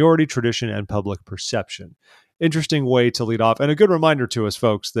by seniority, tradition, and public perception. Interesting way to lead off. And a good reminder to us,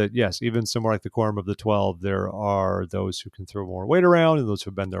 folks, that yes, even somewhere like the Quorum of the 12, there are those who can throw more weight around and those who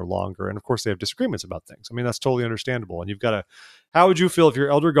have been there longer. And of course, they have disagreements about things. I mean, that's totally understandable. And you've got to, how would you feel if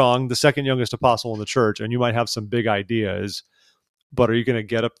you're Elder Gong, the second youngest apostle in the church, and you might have some big ideas, but are you going to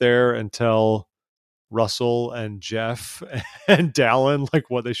get up there and tell Russell and Jeff and Dallin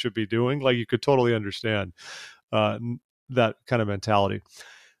like what they should be doing? Like, you could totally understand that kind of mentality.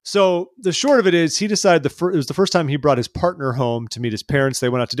 So the short of it is, he decided it was the first time he brought his partner home to meet his parents. They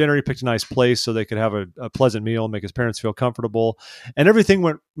went out to dinner. He picked a nice place so they could have a pleasant meal and make his parents feel comfortable. And everything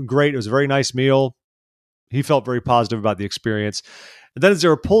went great. It was a very nice meal. He felt very positive about the experience. And then as they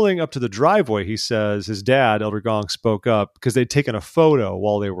were pulling up to the driveway, he says his dad, Elder Gong, spoke up because they'd taken a photo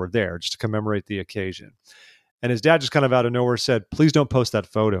while they were there just to commemorate the occasion. And his dad just kind of out of nowhere said, please don't post that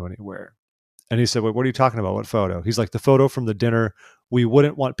photo anywhere. And he said, wait, what are you talking about? What photo? He's like, the photo from the dinner. We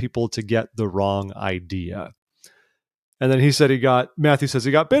wouldn't want people to get the wrong idea. And then he said Matthew says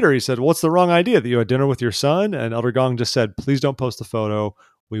he got bitter. He said, well, what's the wrong idea? That you had dinner with your son? And Elder Gong just said, please don't post the photo.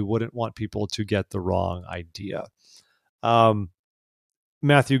 We wouldn't want people to get the wrong idea.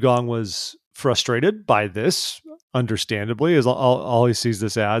 Matthew Gong was frustrated by this, understandably, as all he sees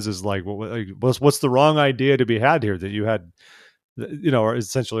this as is like, what's the wrong idea to be had here? That you had, or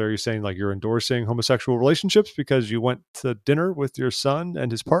essentially, are you saying like you're endorsing homosexual relationships because you went to dinner with your son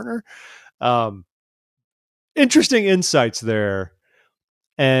and his partner? Interesting insights there.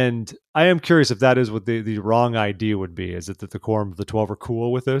 And I am curious if that is what the wrong idea would be. Is it that the Quorum of the 12 are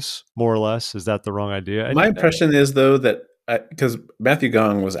cool with this, more or less? Is that the wrong idea? And my impression is, though, that because Matthew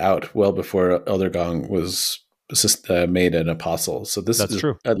Gong was out well before Elder Gong was made an apostle. So this is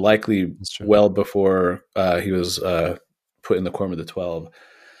true. Likely well before he was put in the Quorum of the 12.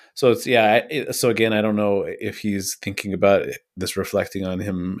 So so again, I don't know if he's thinking about this reflecting on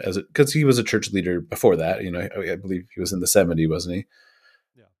him because he was a church leader before that. I believe he was in the 70s, wasn't he?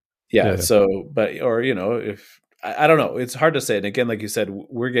 Yeah. So, but if I don't know, it's hard to say. And again, like you said,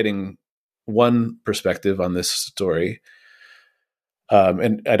 we're getting one perspective on this story.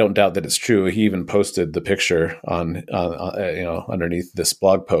 And I don't doubt that it's true. He even posted the picture on underneath this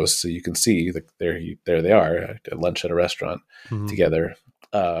blog post, so you can see that there they are at lunch at a restaurant together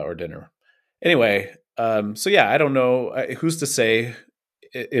or dinner. Anyway, so yeah, I don't know. Who's to say?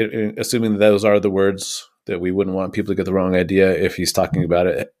 Assuming those are the words that we wouldn't want people to get the wrong idea, if he's talking about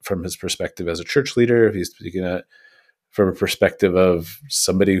it from his perspective as a church leader, if he's speaking it from a perspective of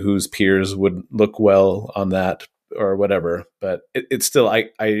somebody whose peers would look well on that, or whatever. But it's still,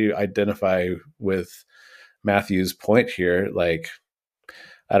 I identify with Matthew's point here. Like,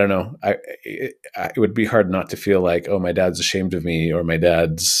 I don't know. It would be hard not to feel like, oh, my dad's ashamed of me, or my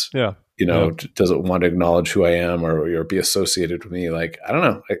dad's, doesn't want to acknowledge who I am or be associated with me. Like, I don't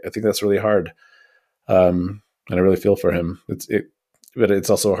know. I think that's really hard. And I really feel for him. But it's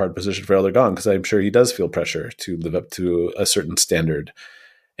also a hard position for Elder Gong, because I'm sure he does feel pressure to live up to a certain standard.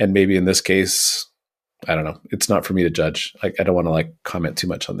 And maybe in this case, I don't know. It's not for me to judge. I don't want to comment too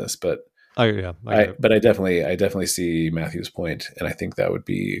much on this, but I get it. But I definitely see Matthew's point, and I think that would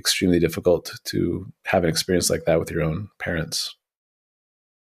be extremely difficult to have an experience like that with your own parents.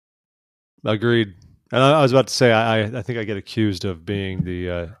 Agreed. And I was about to say, I think I get accused of being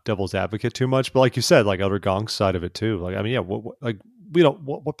the devil's advocate too much, but like you said, like Elder Gong's side of it too. Like, I mean, yeah,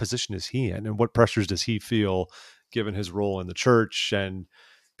 what position is he in, and what pressures does he feel given his role in the church and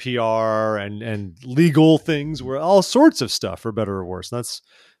PR and legal things, where all sorts of stuff, for better or worse. And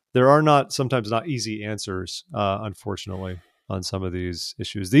there are sometimes not easy answers, unfortunately, on some of these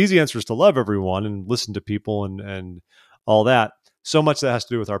issues. The easy answer is to love everyone and listen to people and all that. So much that has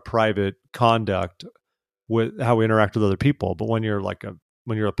to do with our private conduct, with how we interact with other people. But when you're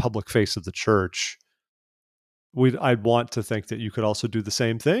a public face of the church, I'd want to think that you could also do the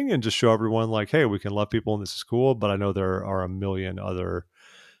same thing and just show everyone like, hey, we can love people and this is cool. But I know there are a million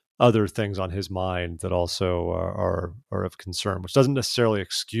other things on his mind that also are of concern, which doesn't necessarily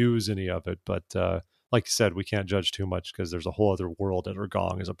excuse any of it. But like you said, we can't judge too much because there's a whole other world that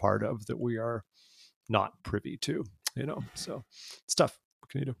Gong is a part of that we are not privy to, so it's tough. What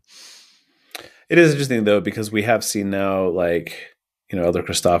can you do? It is interesting though, because we have seen now, like, Elder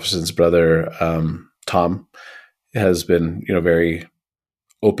Christofferson's brother, Tom, has been, very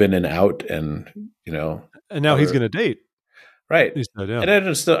open and out, and, and now he's going to date. Right. Said, yeah. And I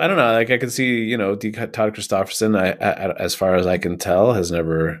don't know, like I can see, Todd Christofferson, I, as far as I can tell, has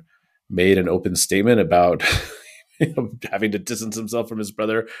never made an open statement about having to distance himself from his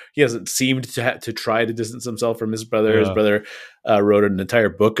brother. He hasn't seemed to try to distance himself from his brother. Yeah. His brother wrote an entire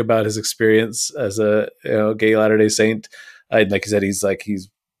book about his experience as a gay Latter-day Saint. Like I said, he's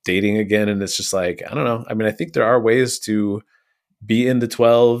dating again, and it's just like, I don't know. I mean, I think there are ways to be in the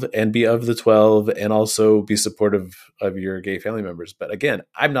 12 and be of the 12 and also be supportive of your gay family members. But again,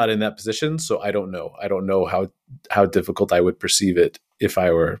 I'm not in that position, so I don't know. I don't know how difficult I would perceive it if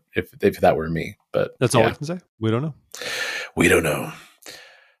that were me. But that's all I can say. We don't know. We don't know.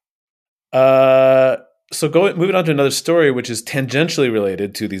 So moving on to another story, which is tangentially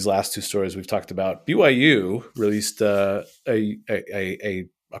related to these last two stories we've talked about. BYU released a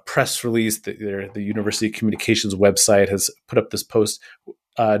press release. The University Communications website has put up this post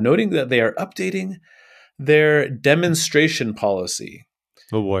noting that they are updating their demonstration policy.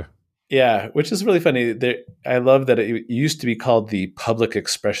 Oh boy. Yeah, which is really funny. I love that it used to be called the public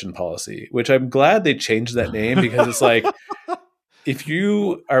expression policy, which I'm glad they changed that name, because it's like, if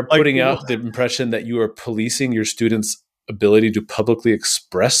you are putting out the impression that you are policing your students' ability to publicly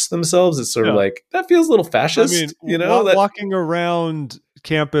express themselves, it's sort of like, that feels a little fascist. I mean, walking around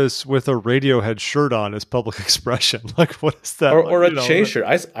campus with a Radiohead shirt on is public expression. Like, what is that? Or a Che shirt.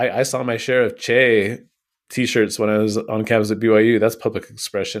 I saw my share of Che T-shirts when I was on campus at BYU. That's public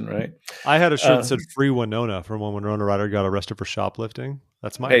expression, right? I had a shirt that said "Free Winona" from when Winona Ryder got arrested for shoplifting.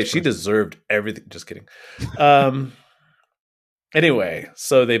 That's my. Hey, she deserved everything. Just kidding. Anyway,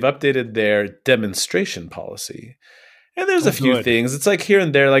 so they've updated their demonstration policy, and there's a few things. It's like here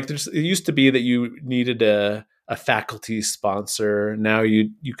and there. Like it used to be that you needed a faculty sponsor. Now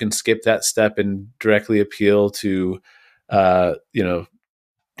you can skip that step and directly appeal to, to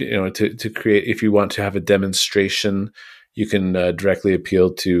create. If you want to have a demonstration, you can directly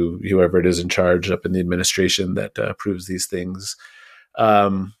appeal to whoever it is in charge up in the administration that approves these things.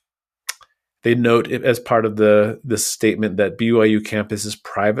 They note as part of this statement that BYU campus is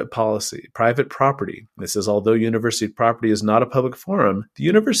private property. This says, although university property is not a public forum, the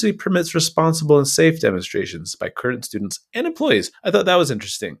university permits responsible and safe demonstrations by current students and employees. I thought that was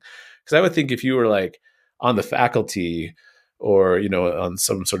interesting, because I would think if you were like on the faculty or, on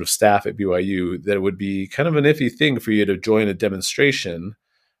some sort of staff at BYU, that it would be kind of an iffy thing for you to join a demonstration.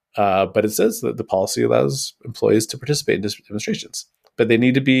 But it says that the policy allows employees to participate in demonstrations. But they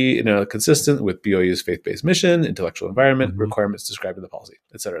need to be consistent with BYU's faith-based mission, intellectual environment, requirements described in the policy,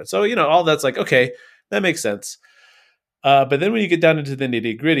 et cetera. So, all that's like, okay, that makes sense. But then when you get down into the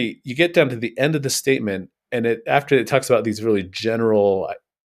nitty-gritty, you get down to the end of the statement, and after it talks about these really general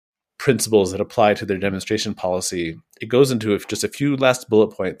principles that apply to their demonstration policy, it goes into just a few last bullet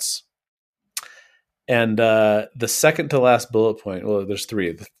points. And the second to last bullet point, well, there's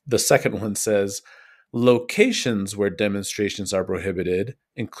three. The second one says, locations where demonstrations are prohibited,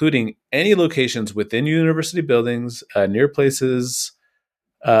 including any locations within university buildings, near places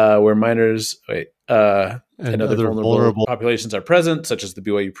where minors and other vulnerable populations are present, such as the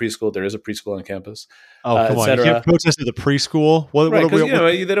BYU preschool. There is a preschool on campus. Oh, come on. You can't protest at the preschool? Right, because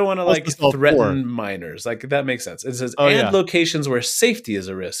they don't want to threaten minors. Like, that makes sense. It says, locations where safety is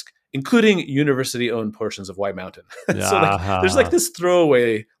a risk, including university-owned portions of White Mountain. So there's this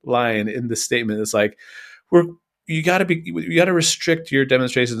throwaway line in the statement. It's like, you got to restrict your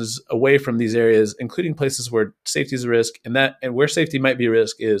demonstrations away from these areas, including places where safety is a risk, and where safety might be a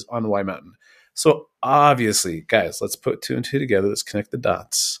risk is on Y Mountain. So obviously, guys, let's put 2 and 2 together. Let's connect the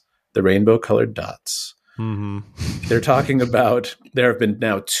dots, the rainbow colored dots. Mm-hmm. They're talking about, there have been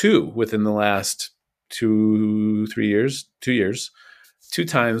now 2 within the last 2 years, 2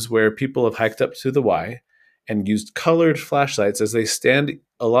 times where people have hiked up to the Y and used colored flashlights as they stand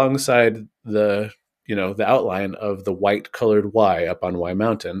alongside the outline of the white colored Y up on Y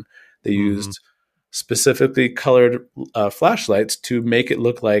Mountain. They used specifically colored flashlights to make it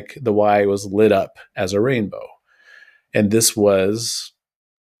look like the Y was lit up as a rainbow. And this was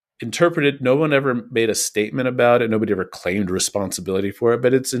interpreted, no one ever made a statement about it. Nobody ever claimed responsibility for it,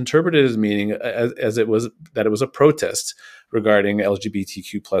 but it's interpreted as meaning as it was that it was a protest regarding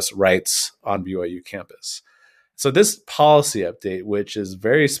LGBTQ plus rights on BYU campus. So this policy update, which is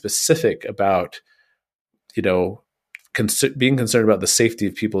very specific about, being concerned about the safety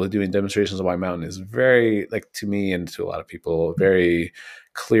of people doing demonstrations on Y Mountain, is very, like, to me and to a lot of people, very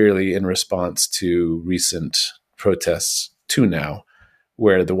clearly in response to recent protests to now,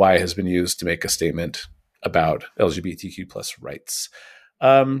 where the Y has been used to make a statement about LGBTQ plus rights.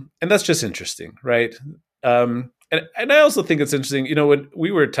 And that's just interesting, right? And I also think it's interesting, when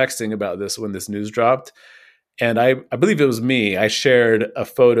we were texting about this, when this news dropped, and I believe it was me, I shared a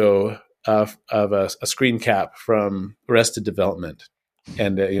photo of a screen cap from Arrested Development.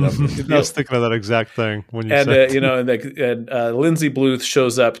 And, I was thinking of that exact thing when you said, and Lindsay Bluth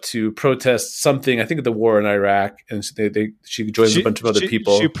shows up to protest something, I think, the war in Iraq, and she joins a bunch of other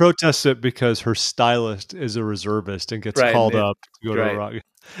people. She protests it because her stylist is a reservist and gets called up to go to Iraq.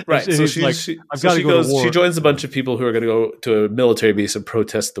 Right. And so she joins a bunch of people who are going to go to a military base and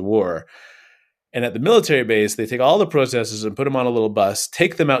protest the war. And at the military base, they take all the protesters and put them on a little bus,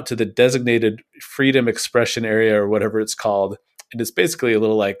 take them out to the designated freedom expression area or whatever it's called. And it's basically a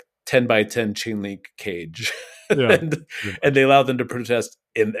little like 10 by 10 chain link cage. Yeah. and they allow them to protest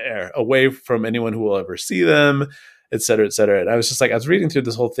in there, away from anyone who will ever see them, et cetera, et cetera. And I was just like, I was reading through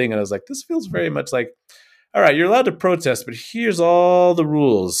this whole thing and I was like, this feels very much like, all right, you're allowed to protest, but here's all the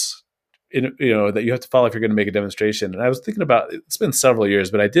rules that you have to follow if you're going to make a demonstration. And I was thinking about, it's been several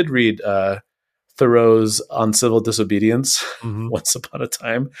years, but I did read Thoreau's On Civil Disobedience once upon a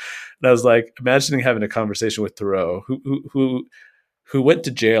time. And I was like, imagining having a conversation with Thoreau, who went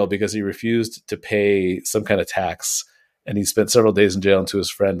to jail because he refused to pay some kind of tax. And he spent several days in jail until his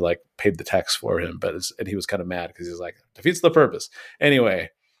friend paid the tax for him. And he was kind of mad because he was like, defeats the purpose. Anyway,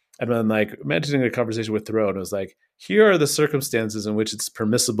 and then imagining a conversation with Thoreau, and it was like, here are the circumstances in which it's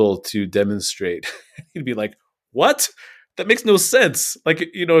permissible to demonstrate. He'd be like, what? That makes no sense.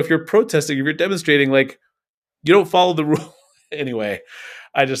 If you're protesting, if you're demonstrating, you don't follow the rule. Anyway,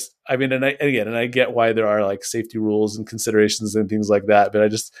 I get why there are safety rules and considerations and things like that. But I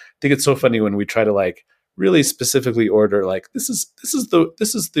just think it's so funny when we try to really specifically order, this is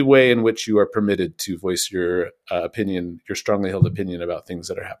the way in which you are permitted to voice your opinion, your strongly held opinion about things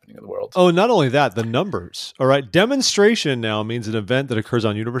that are happening in the world. Oh, not only that, the numbers. All right. Demonstration now means an event that occurs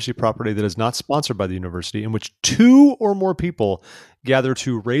on university property that is not sponsored by the university, in which 2 or more people gather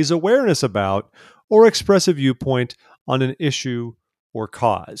to raise awareness about or express a viewpoint on an issue or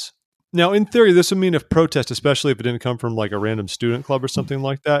cause. Now, in theory, this would mean if protest, especially if it didn't come from a random student club or something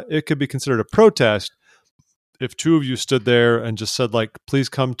like that, it could be considered a protest if 2 of you stood there and just said, please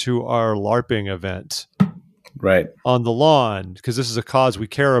come to our LARPing event right on the lawn, because this is a cause we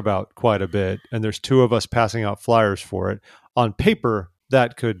care about quite a bit, and there's 2 of us passing out flyers for it. On paper,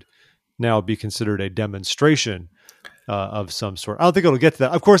 that could now be considered a demonstration of some sort. I don't think it'll get to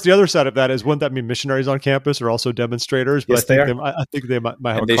that. Of course, the other side of that is, wouldn't that mean missionaries on campus are also demonstrators? But yes, I think they might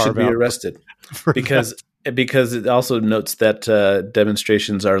have and they should be arrested because it also notes that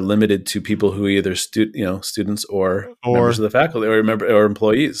demonstrations are limited to people who either students or members of the faculty or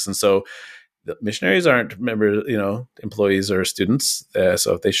employees, and so the missionaries aren't members, employees or students.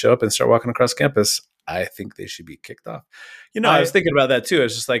 So if they show up and start walking across campus, I think they should be kicked off. I was thinking about that too. I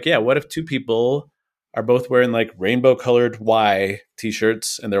was just like, yeah, what if 2 people are both wearing rainbow colored Y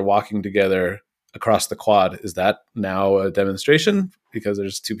t-shirts and they're walking together across the quad? Is that now a demonstration because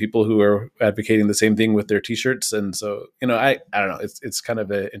there's 2 people who are advocating the same thing with their t-shirts? And so, I don't know. It's kind of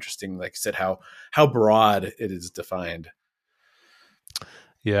interesting, like you said, how broad it is defined.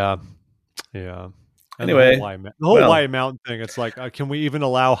 Yeah. Yeah. And anyway, the whole Y mountain thing, it's can we even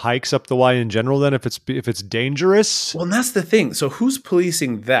allow hikes up the Y in general then if it's dangerous? Well, and that's the thing. So who's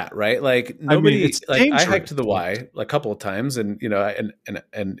policing that, right? Nobody. I hiked to the Y a couple of times, and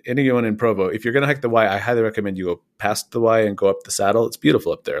and anyone in Provo, if you're going to hike the Y, I highly recommend you go past the Y and go up the saddle. It's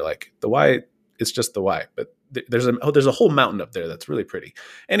beautiful up there. The Y, it's just the Y, but there's a whole mountain up there that's really pretty.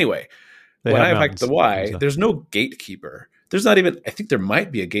 Anyway, They when have I hiked the mountains. Y, there's no gatekeeper. There's not even. I think there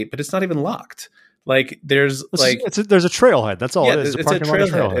might be a gate, but it's not even locked. Like there's like there's a trailhead. That's all yeah, it is. it's a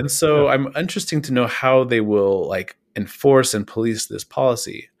trailhead. And so I'm interesting to know how they will like enforce and police this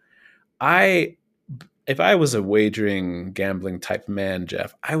policy. If I was a wagering gambling type man,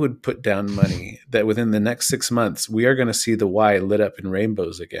 Jeff, I would put down money that within the next 6 months, we are going to see the Y lit up in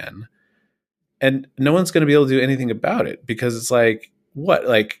rainbows again. And no one's going to be able to do anything about it because it's like, what?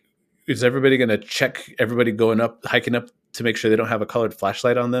 Like, is everybody going to check everybody hiking up to make sure they don't have a colored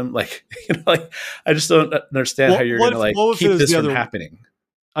flashlight on them? Like, like I just don't understand how you're going to like keep this from happening.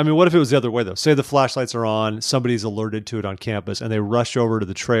 I mean, what if it was the other way though? Say the flashlights are on, somebody's alerted to it on campus, and they rush over to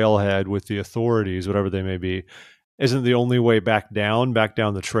the trailhead with the authorities, whatever they may be. Isn't the only way back down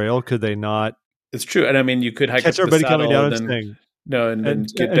the trail? Could they not? It's true, and I mean, you could hike catch up everybody the saddle coming down and saying, and then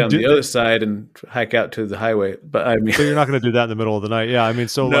get down the other side and hike out to the highway. But I mean, so you're not going to do that in the middle of the night. Yeah, I mean,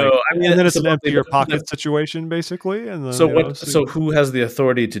 so no, like, I mean, and then it's an empty your pocket situation, basically. And then, so who has the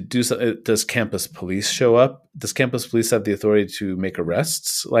authority to do so? Does campus police show up? Does campus police have the authority to make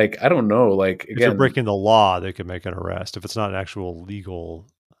arrests? Like, I don't know. Like, again, if you're breaking the law, they could make an arrest if it's not an actual legal.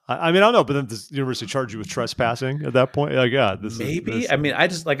 I mean, I don't know, but then the university charge you with trespassing at that point. Like, yeah, I mean, I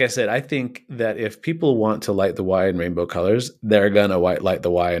just, like I said, I think that if people want to light the Y in rainbow colors, they're gonna light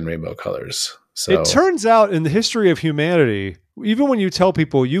the Y in rainbow colors. So it turns out in the history of humanity, even when you tell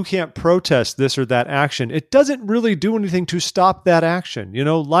people you can't protest this or that action, it doesn't really do anything to stop that action.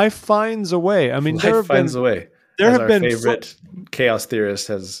 Life finds a way. I mean, life finds a way. There have been favorite chaos theorist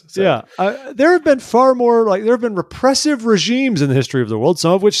has said. Yeah, there have been far more there have been repressive regimes in the history of the world,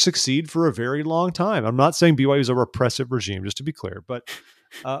 some of which succeed for a very long time. I'm not saying BYU is a repressive regime, just to be clear, but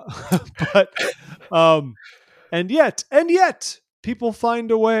and yet people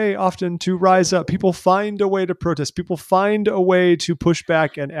find a way often to rise up. People find a way to protest. People find a way to push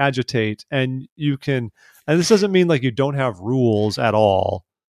back and agitate. And this doesn't mean like you don't have rules at all.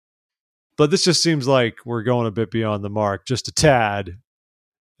 But this just seems like we're going a bit beyond the mark, just a tad,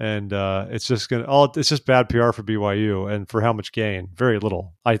 and it's just bad PR for BYU, and for how much gain? Very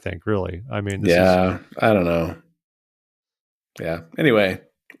little, I think. Really, I mean, I don't know. Yeah. Anyway,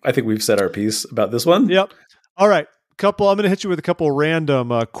 I think we've said our piece about this one. Yep. All right, I'm going to hit you with a couple random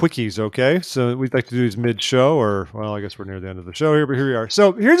quickies. Okay, so we'd like to do these mid-show, or well, I guess we're near the end of the show here, but here we are.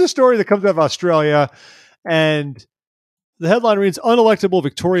 So here's a story that comes out of Australia, and the headline reads, "Unelectable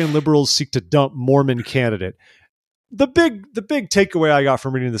Victorian Liberals seek to dump Mormon candidate." The big takeaway I got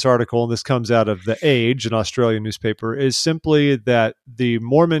from reading this article, and this comes out of The Age, an Australian newspaper, is simply that the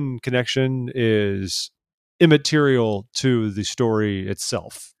Mormon connection is immaterial to the story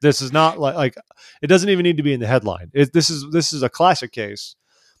itself. This is not like it doesn't even need to be in the headline. This is a classic case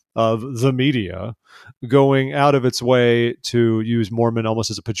of the media going out of its way to use Mormon almost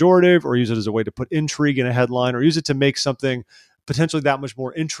as a pejorative, or use it as a way to put intrigue in a headline, or use it to make something potentially that much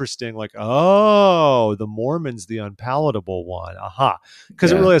more interesting, like, oh, the Mormon's the unpalatable one. Aha.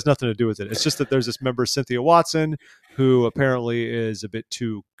 Because it really has nothing to do with it. It's just that there's this member, Cynthia Watson, who apparently is a bit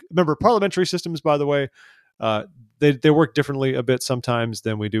too... Remember, parliamentary systems, by the way, they work differently a bit sometimes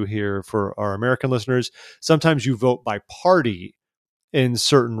than we do here for our American listeners. Sometimes you vote by party in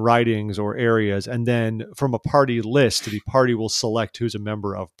certain ridings or areas, and then from a party list, the party will select who's a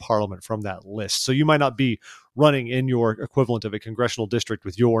member of parliament from that list. So you might not be running in your equivalent of a congressional district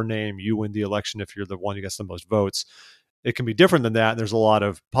with your name, you win the election if you're the one who gets the most votes. It can be different than that, and there's a lot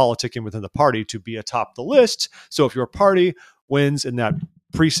of politicking within the party to be atop the list. So if your party wins in that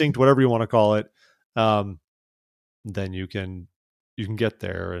precinct, whatever you want to call it, then you can get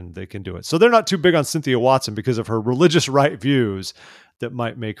there and they can do it. So they're not too big on Cynthia Watson because of her religious right views that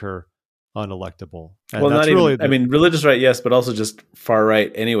might make her unelectable. And well, not really even, I mean, religious right, yes, but also just far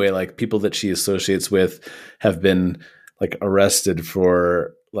right anyway. Like people that she associates with have been like arrested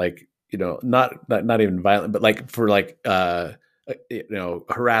for like, not even violent, but like for like,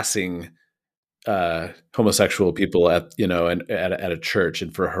 harassing homosexual people at a church,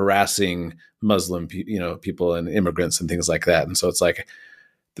 and for harassing Muslim people and immigrants and things like that. And so it's like,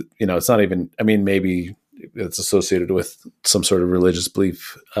 it's not even, I mean, maybe it's associated with some sort of religious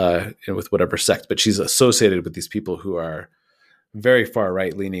belief with whatever sect, but she's associated with these people who are very far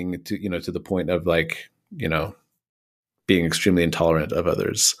right leaning to the point of like, being extremely intolerant of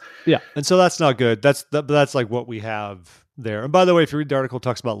others. Yeah. And so that's not good. That's like what we have there. And by the way, if you read the article, it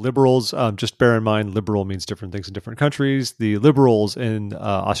talks about liberals. Just bear in mind, liberal means different things in different countries. The liberals in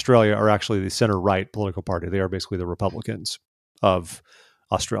Australia are actually the center-right political party. They are basically the Republicans of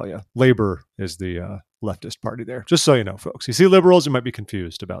Australia. Labor is the leftist party there. Just so you know, folks. You see liberals, you might be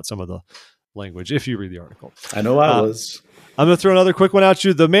confused about some of the language if you read the article. I know I was. I'm going to throw another quick one at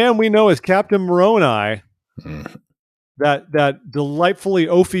you. The man we know as Captain Moroni, that delightfully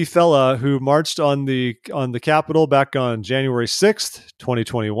oafy fella who marched on the Capitol back on January 6th,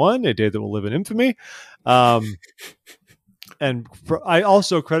 2021, a day that will live in infamy. And I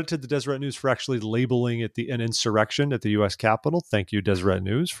also credited the Deseret News for actually labeling it an insurrection at the U.S. Capitol. Thank you, Deseret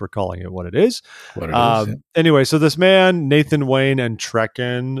News, for calling it what it is. Anyway, so this man, Nathan Wayne and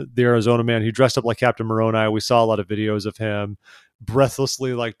Trekken, the Arizona man, he dressed up like Captain Moroni. We saw a lot of videos of him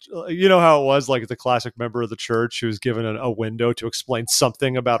breathlessly, like, you know how it was, like the classic member of the church who's given a window to explain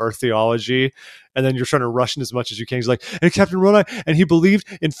something about our theology, and then you're trying to rush in as much as you can. He's like, and Captain Moroni, and he believed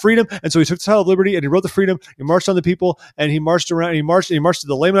in freedom, and so he took the title of liberty, and he wrote the freedom, he marched on the people, and he marched around, and he marched to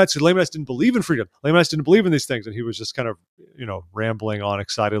the Lamanites, because Lamanites didn't believe in freedom. Lamanites didn't believe in these things, and he was just kind of, rambling on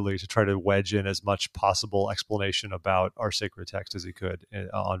excitedly to try to wedge in as much possible explanation about our sacred text as he could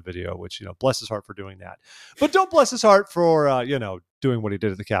on video, which, bless his heart for doing that. But don't bless his heart for, doing what he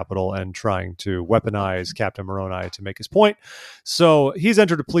did at the Capitol and trying to weaponize Captain Moroni to make his point. So he's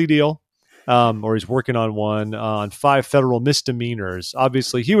entered a plea deal, or he's working on one, on 5 federal misdemeanors.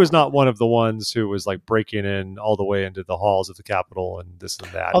 Obviously, he was not one of the ones who was like breaking in all the way into the halls of the Capitol and this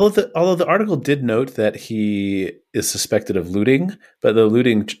and that. Although the article did note that he is suspected of looting, but the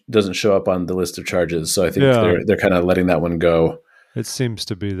looting doesn't show up on the list of charges. So I think they're kind of letting that one go. It seems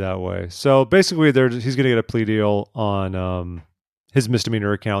to be that way. So basically, he's going to get a plea deal on his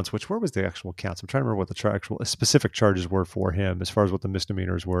misdemeanor accounts, where was the actual counts? I'm trying to remember what the actual specific charges were for him as far as what the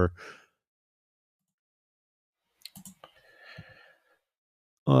misdemeanors were.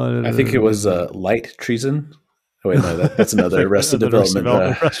 I think it was light treason. Oh, wait, no, that's another Arrested Development.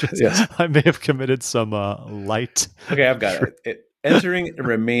 Yes. I may have committed some light. Okay, I've got it. Entering and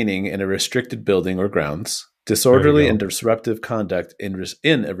remaining in a restricted building or grounds, disorderly and disruptive conduct in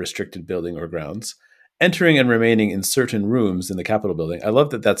a restricted building or grounds, entering and remaining in certain rooms in the Capitol building. I love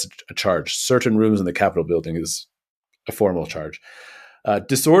that that's a charge. Certain rooms in the Capitol building is a formal charge.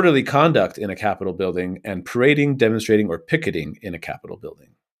 Disorderly conduct in a Capitol building, and parading, demonstrating, or picketing in a Capitol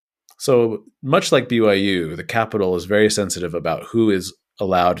building. So much like BYU, the Capitol is very sensitive about who is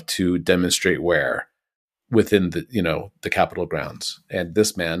allowed to demonstrate where within the Capitol grounds. And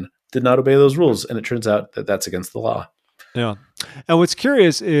this man did not obey those rules, and it turns out that that's against the law. Yeah. And what's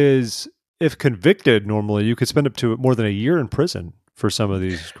curious is, if convicted, normally you could spend up to more than a year in prison for some of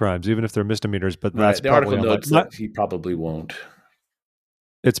these crimes, even if they're misdemeanors. But that's the article notes that he probably won't.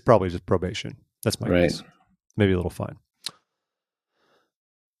 It's probably just probation. That's my guess. Maybe a little fine.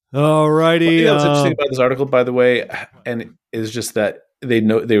 All righty. What's interesting about this article, by the way, and is just that they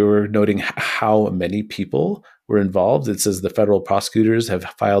were noting how many people were involved. It says the federal prosecutors have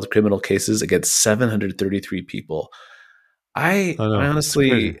filed criminal cases against 733 people. I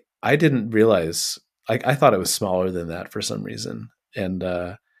honestly, I didn't realize. I thought it was smaller than that for some reason. And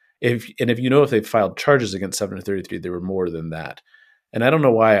if they've filed charges against 733, there were more than that. And I don't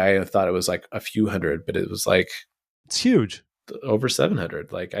know why I thought it was like a few hundred, but it was like, it's huge, over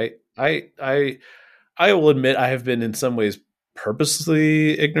 700. Like I will admit I have been in some ways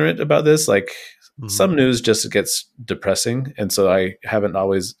purposely ignorant about this. Like some news just gets depressing, and so I haven't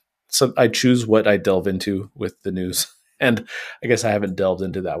always. So I choose what I delve into with the news, and I guess I haven't delved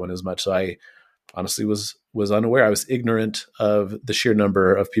into that one as much. So I honestly was unaware. I was ignorant of the sheer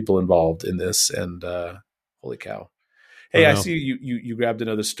number of people involved in this, and holy cow. Hey, I see you grabbed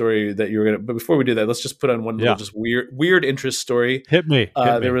another story that you were going to, but before we do that, let's just put on one little just weird interest story. Hit me.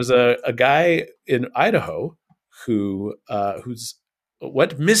 There was a guy in Idaho who's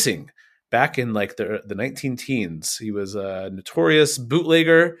went missing back in like the 19-teens. He was a notorious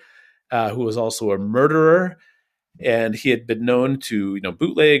bootlegger who was also a murderer, and he had been known to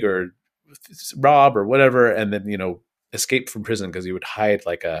bootleg or rob or whatever, and then escape from prison because he would hide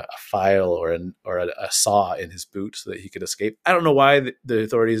like a file or a saw in his boot so that he could escape. I don't know why the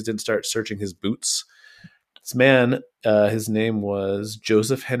authorities didn't start searching his boots. This man, his name was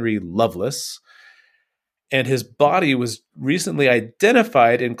Joseph Henry Loveless, and his body was recently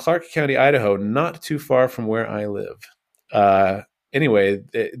identified in Clark County, Idaho, not too far from where I live. Anyway,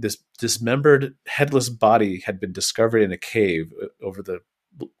 this dismembered, headless body had been discovered in a cave over the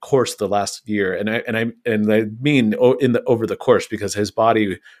course of the last year, and I mean over the course, because his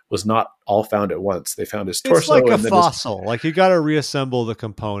body was not all found at once. They found his torso. It's like a fossil. Like you got to reassemble the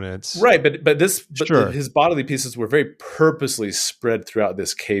components, right? But his bodily pieces were very purposely spread throughout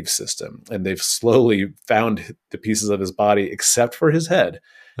this cave system, and they've slowly found the pieces of his body, except for his head,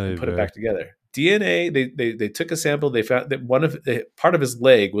 and put it back together. DNA. They took a sample. They found that part of his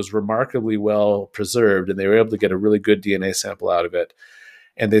leg was remarkably well preserved, and they were able to get a really good DNA sample out of it.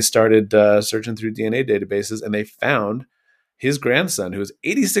 And they started searching through DNA databases, and they found his grandson, who was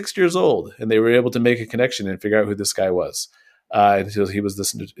 86 years old, and they were able to make a connection and figure out who this guy was. And so he was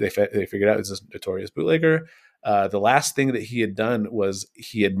this. They figured out he was this notorious bootlegger. The last thing that he had done was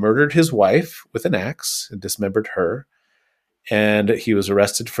he had murdered his wife with an axe and dismembered her, and he was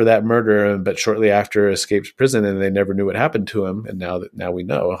arrested for that murder. But shortly after, escaped prison, and they never knew what happened to him. And now we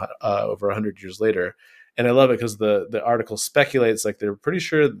know, over 100 years later. And I love it because the article speculates like they're pretty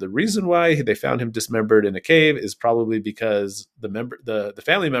sure the reason why they found him dismembered in a cave is probably because the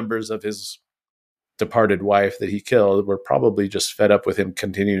family members of his departed wife that he killed were probably just fed up with him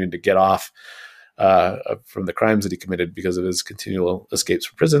continuing to get off from the crimes that he committed because of his continual escapes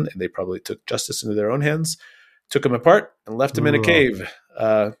from prison, and they probably took justice into their own hands, took him apart, and left him in a cave.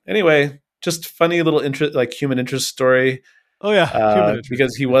 Anyway, just funny little human interest story. Oh yeah,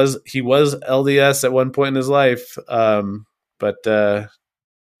 because he was LDS at one point in his life, but no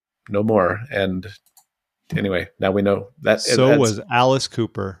more. And anyway, now we know that. So was Alice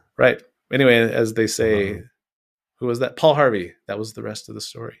Cooper, right? Anyway, as they say, who was that? Paul Harvey. That was the rest of the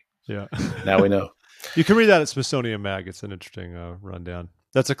story. Yeah. Now we know. You can read that at Smithsonian Mag. It's an interesting rundown.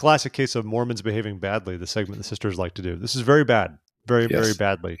 That's a classic case of Mormons behaving badly. The segment the sisters like to do. This is very bad. Very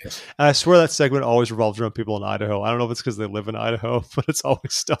badly. Yes. And I swear that segment always revolves around people in Idaho. I don't know if it's because they live in Idaho, but it's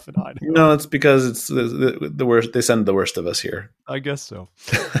always stuff in Idaho. No, it's because it's the worst. They send the worst of us here. I guess so.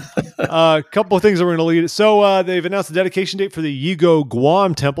 A couple of things that we're going to lead. So they've announced the dedication date for the Yigo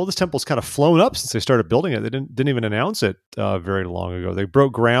Guam Temple. This temple's kind of flown up since they started building it. They didn't even announce it very long ago. They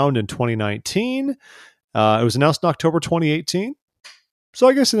broke ground in 2019. It was announced in October 2018. So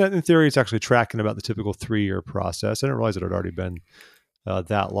I guess in theory, it's actually tracking about the typical 3-year process. I didn't realize it had already been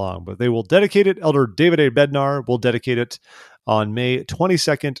that long. But they will dedicate it. Elder David A. Bednar will dedicate it on May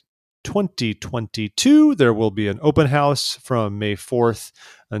 22nd, 2022. There will be an open house from May 4th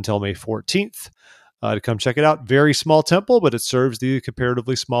until May 14th to come check it out. Very small temple, but it serves the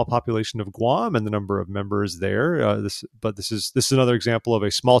comparatively small population of Guam and the number of members there. This is another example of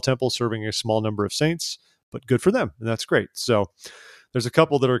a small temple serving a small number of saints, but good for them, and that's great. So there's a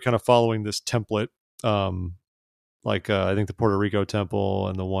couple that are kind of following this template, I think the Puerto Rico temple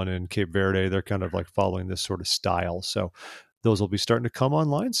and the one in Cape Verde. They're kind of like following this sort of style. So those will be starting to come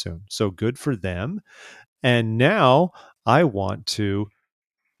online soon. So good for them. And now I want to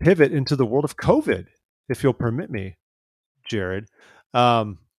pivot into the world of COVID, if you'll permit me, Jared.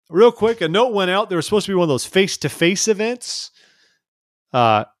 Real quick, a note went out. There was supposed to be one of those face-to-face events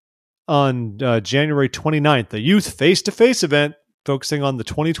on January 29th, a youth face-to-face event focusing on the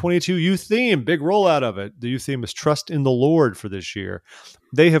 2022 youth theme. Big rollout of it. The youth theme is Trust in the Lord for this year.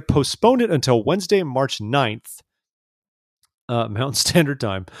 They have postponed it until Wednesday, March 9th, Mountain Standard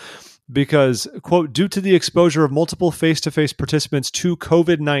Time, because, quote, due to the exposure of multiple face-to-face participants to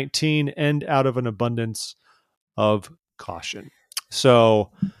COVID-19 and out of an abundance of caution.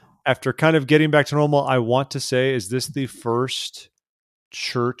 So after kind of getting back to normal, I want to say, is this the first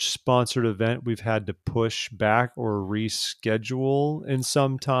church-sponsored event we've had to push back or reschedule in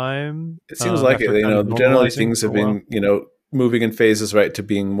some time? It seems like it. Generally things have been, moving in phases, right, to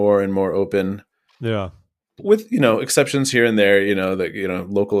being more and more open. Yeah. With, exceptions here and there, that,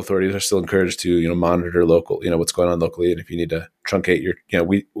 local authorities are still encouraged to, monitor local, what's going on locally. And if you need to truncate your,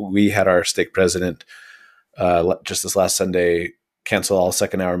 we had our stake president just this last Sunday cancel all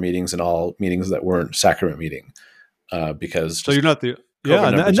second-hour meetings and all meetings that weren't sacrament meeting because so you're not the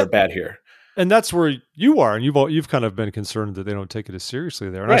COVID numbers are bad here. And that's where you are, and you've kind of been concerned that they don't take it as seriously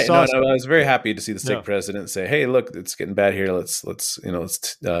there. And right? I was very happy to see the stake president say, "Hey, look, it's getting bad here. Let's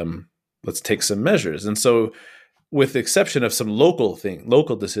take some measures." And so, with the exception of some local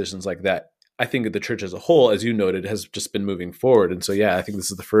decisions like that, I think that the church as a whole, as you noted, has just been moving forward. And so, yeah, I think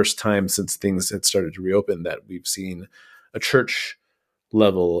this is the first time since things had started to reopen that we've seen a church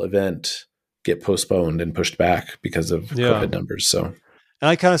level event get postponed and pushed back because of COVID numbers. So. And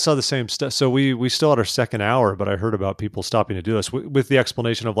I kind of saw the same stuff. So we still had our second hour, but I heard about people stopping to do this with the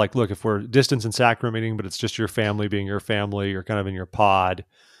explanation of like, look, if we're distance and sacrament meeting, but it's just your family being your family, you're kind of in your pod.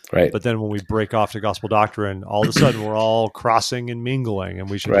 Right. But then when we break off to gospel doctrine, all of a sudden we're all crossing and mingling, and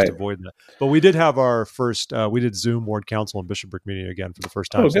we should just avoid that. But we did have our first, we did Zoom Ward Council and bishopric meeting again for the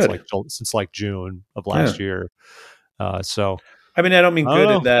first time since June of last year. So. I mean, I don't mean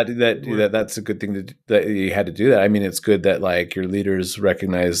good at that's a good thing that you had to do that. I mean, it's good that like your leaders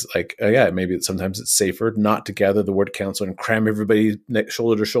recognize like, maybe sometimes it's safer not to gather the word council and cram everybody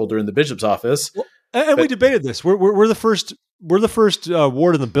shoulder to shoulder in the bishop's office. Well, and we debated this. We're the first we're the first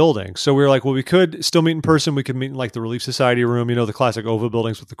ward in the building. So we were like, well, we could still meet in person. We could meet in like the Relief Society room, the classic OVA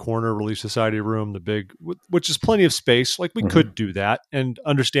buildings with the corner Relief Society room, the big, which is plenty of space. Like we could do that, and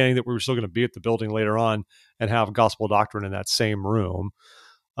understanding that we were still going to be at the building later on and have gospel doctrine in that same room.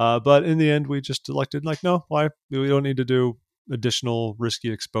 But in the end, we just elected like, no, why? We don't need to do additional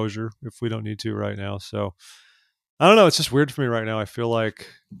risky exposure if we don't need to right now. So I don't know. It's just weird for me right now. I feel like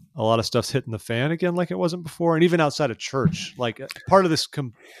a lot of stuff's hitting the fan again like it wasn't before. And even outside of church, like part of this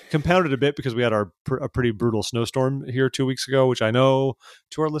compounded a bit because we had a pretty brutal snowstorm here 2 weeks ago, which I know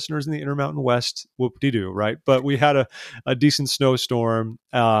to our listeners in the Intermountain West, whoop-de-doo, right? But we had a decent snowstorm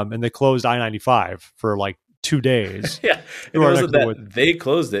and they closed I-95 for like 2 days. Yeah. It wasn't that they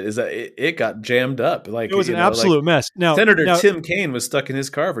closed it, is that it got jammed up. Like it was an absolute mess. Now, Senator Tim Kaine was stuck in his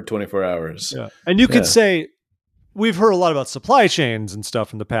car for 24 hours. Yeah. And you could say, we've heard a lot about supply chains and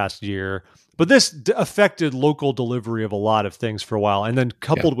stuff in the past year, but this affected local delivery of a lot of things for a while. And then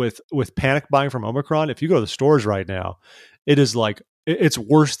coupled with panic buying from Omicron, if you go to the stores right now, it is like, it's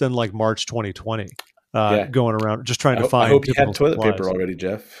worse than like March 2020 going around just trying to find. I hope you had toilet paper already,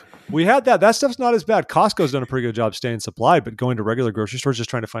 Jeff. We had that. That stuff's not as bad. Costco's done a pretty good job staying supplied, but going to regular grocery stores, just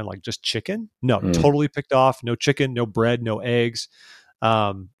trying to find like just chicken. No, totally picked off. No chicken, no bread, no eggs.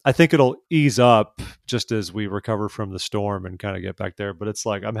 I think it'll ease up just as we recover from the storm and kind of get back there. But it's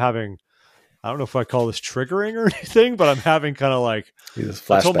like I don't know if I call this triggering or anything, but I'm having kind of like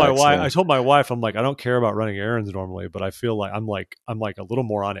I told my wife, I'm like, I don't care about running errands normally, but I feel like I'm like a little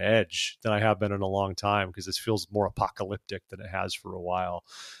more on edge than I have been in a long time because this feels more apocalyptic than it has for a while.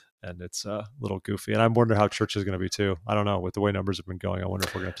 And it's a little goofy. And I'm wondering how church is going to be too. I don't know. With the way numbers have been going, I wonder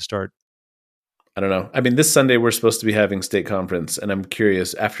if we're going to have to start. I don't know. I mean, this Sunday we're supposed to be having stake conference, and I'm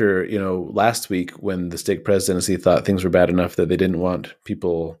curious. After last week when the stake presidency thought things were bad enough that they didn't want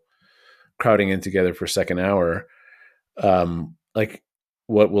people crowding in together for second hour, like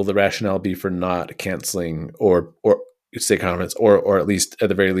what will the rationale be for not canceling or stake conference, or at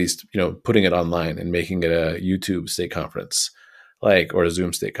the very least, putting it online and making it a YouTube stake conference, or a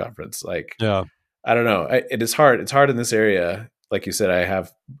Zoom stake conference? I don't know. It is hard. It's hard in this area. Like you said, I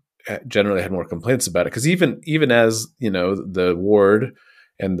have generally had more complaints about it because even as the ward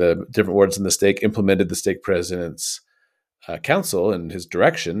and the different wards in the stake implemented the stake president's counsel and his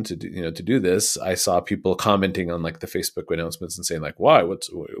direction to do this, I saw people commenting on like the Facebook announcements and saying like, why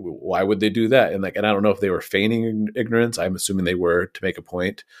would they do that? And I don't know if they were feigning ignorance. I'm assuming they were to make a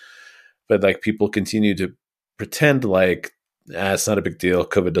point, but like people continue to pretend like it's not a big deal.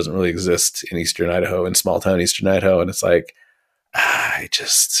 COVID doesn't really exist in Eastern Idaho, in small town Eastern Idaho, and it's like.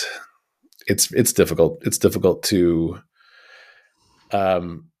 It's difficult. It's difficult to,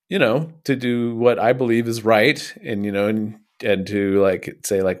 to do what I believe is right, and to like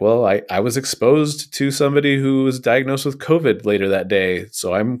say like, well, I was exposed to somebody who was diagnosed with COVID later that day,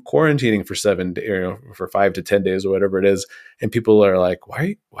 so I'm quarantining for 7 days, for 5 to 10 days or whatever it is, and people are like,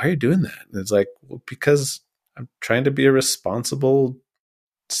 why are you doing that? And it's like, well, because I'm trying to be a responsible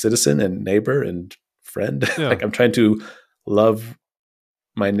citizen and neighbor and friend. Yeah. Like I'm trying to love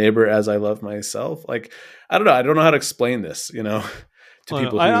my neighbor as I love myself. Like, I don't know. I don't know how to explain this, to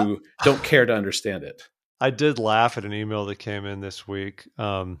people who don't care to understand it. I did laugh at an email that came in this week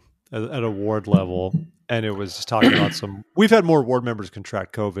at a ward level, and it was talking about we've had more ward members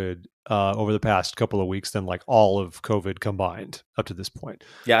contract COVID over the past couple of weeks than like all of COVID combined up to this point.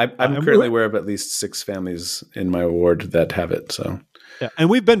 Yeah, I'm currently aware of at least 6 families in my ward that have it. So. Yeah, and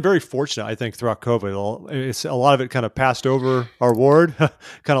we've been very fortunate, I think, throughout COVID. It's a lot of it kind of passed over our ward, kind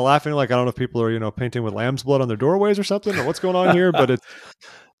of laughing like I don't know if people are painting with lamb's blood on their doorways or something or what's going on here, but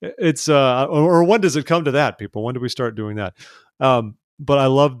it's or when does it come to that, people? When do we start doing that? But I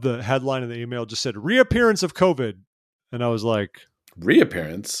love the headline of the email just said reappearance of COVID, and I was like,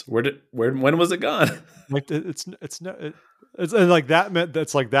 reappearance? When was it gone? Like it's and like that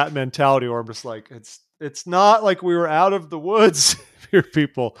that's like that mentality, or I'm just like it's not like we were out of the woods here,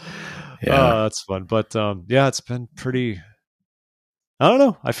 people. Yeah, that's fun. But it's been pretty. I don't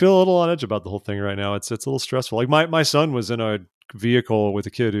know. I feel a little on edge about the whole thing right now. It's a little stressful. Like my son was in a vehicle with a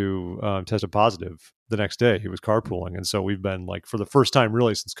kid who tested positive the next day. He was carpooling, and so we've been like, for the first time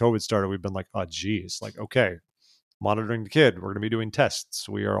really since COVID started, we've been like, oh geez, like okay, monitoring the kid. We're going to be doing tests.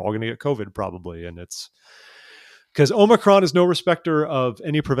 We are all going to get COVID probably, and it's. Because Omicron is no respecter of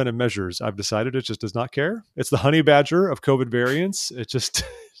any preventive measures. I've decided it just does not care. It's the honey badger of COVID variants. It just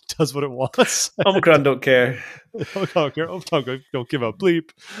does what it wants. Omicron don't care. Omicron don't give a bleep.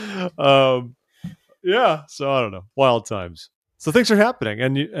 So I don't know. Wild times. So things are happening,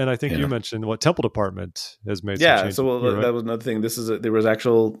 and I think Yeah. you mentioned what Temple Department has made some Yeah. changes. So Right? that was another thing. There was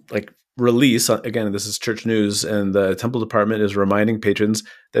actual like release. Again, this is church news, and the Temple Department is reminding patrons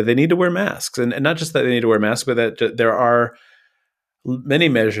that they need to wear masks, and not just that they need to wear masks, but that there are many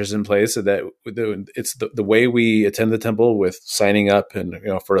measures in place so that it's the way we attend the temple with signing up and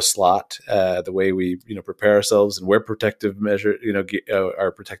for a slot, the way we prepare ourselves and wear protective measure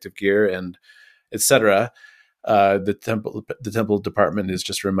our protective gear and etc. The temple department is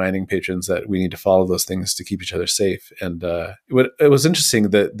just reminding patrons that we need to follow those things to keep each other safe. And it was interesting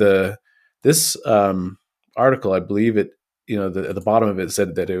that this article, I believe at the bottom of it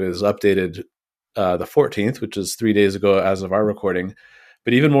said that it was updated the 14th, which is 3 days ago as of our recording.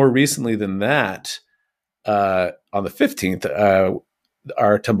 But even more recently than that, on the 15th,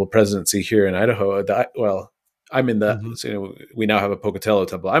 our temple presidency here in Idaho, I'm in the, Mm-hmm. so, we now have a Pocatello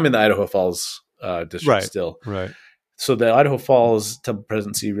temple. I'm in the Idaho Falls district still. Right. So the Idaho Falls temple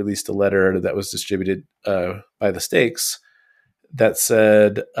presidency released a letter that was distributed by the stakes that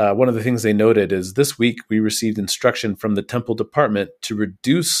said one of the things they noted is this week we received instruction from the temple department to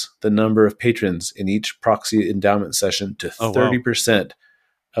reduce the number of patrons in each proxy endowment session to 30%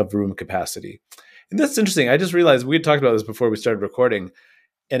 of room capacity. And that's interesting. I just realized we had talked about this before we started recording,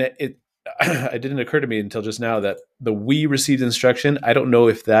 and it didn't occur to me until just now that the we received instruction, I don't know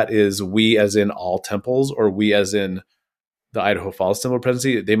if that is we as in all temples or we as in the Idaho Falls Temple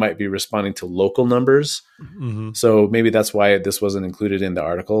Presidency. They might be responding to local numbers. Mm-hmm. So maybe that's why this wasn't included in the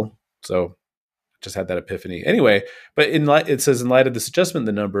article. So just had that epiphany. Anyway, but it says in light of this adjustment,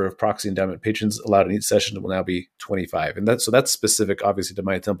 the number of proxy endowment patrons allowed in each session will now be 25. And that's specific, obviously, to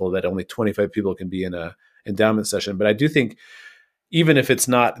my temple, that only 25 people can be in a endowment session. But I do think even if it's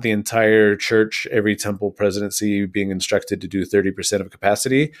not the entire church, every temple presidency being instructed to do 30% of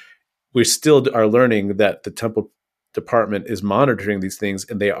capacity, we still are learning that the temple department is monitoring these things,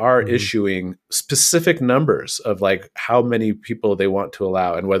 and they are issuing specific numbers of like how many people they want to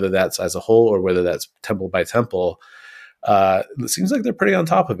allow, and whether that's as a whole or whether that's temple by temple. It seems like they're pretty on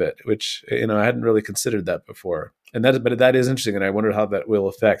top of it, which I hadn't really considered that before. But that is interesting, and I wonder how that will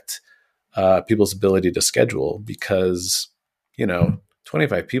affect people's ability to schedule, because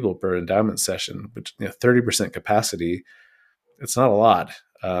 25 people per endowment session, which 30% capacity, it's not a lot.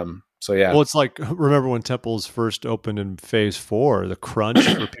 So yeah. Well, it's like, remember when temples first opened in phase 4, the crunch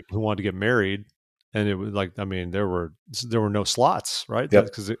for people who wanted to get married, and it was like, I mean, there were no slots, right? Yep.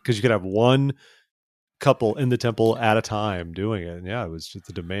 Because you could have one couple in the temple at a time doing it. And yeah, it was just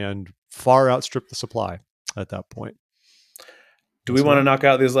the demand far outstripped the supply at that point. Do we want to knock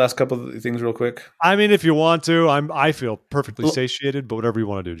out these last couple of things real quick? I mean, if you want to, I feel perfectly satiated, but whatever you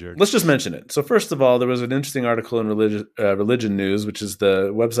want to do, Jared. Let's just mention it. So first of all, there was an interesting article in Religion News, which is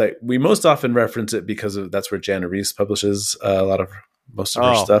the website. We most often reference it because that's where Jana Reese publishes most of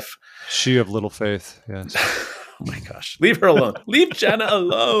her stuff. She of little faith. Yes. Oh my gosh. Leave her alone. Leave Jana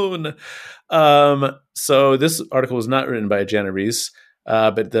alone. So this article was not written by Jana Reese,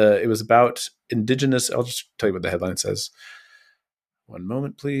 but it was about Indigenous. I'll just tell you what the headline says. One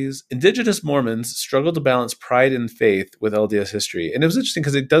moment, please. Indigenous Mormons struggle to balance pride and faith with LDS history. And it was interesting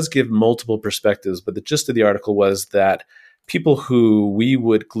because it does give multiple perspectives, but the gist of the article was that people who we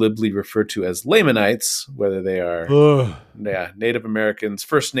would glibly refer to as Lamanites, whether they are Native Americans,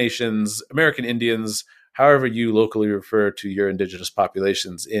 First Nations, American Indians, however you locally refer to your indigenous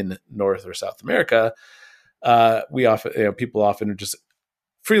populations in North or South America, people often just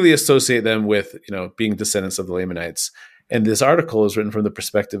freely associate them with being descendants of the Lamanites. And this article is written from the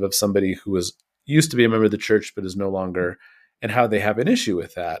perspective of somebody who used to be a member of the church but is no longer, and how they have an issue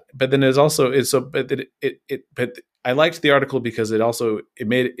with that. But then but I liked the article because it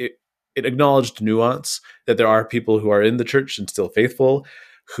acknowledged nuance, that there are people who are in the church and still faithful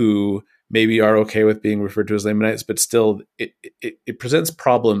who maybe are okay with being referred to as Lamanites, but still it presents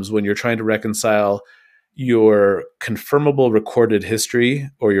problems when you're trying to reconcile your confirmable recorded history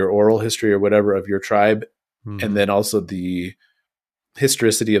or your oral history or whatever of your tribe, and then also the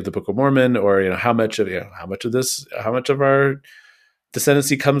historicity of the Book of Mormon, or how much of our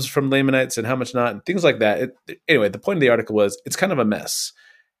descendancy comes from Lamanites and how much not, and things like that. Anyway, the point of the article was it's kind of a mess,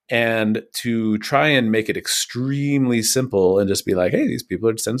 and to try and make it extremely simple and just be like, hey, these people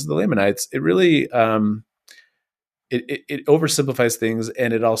are descendants of the Lamanites, it really it oversimplifies things,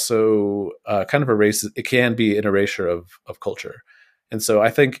 and it also kind of erases. It can be an erasure of culture, and so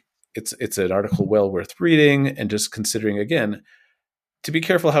I think it's an article well worth reading, and just considering, again, to be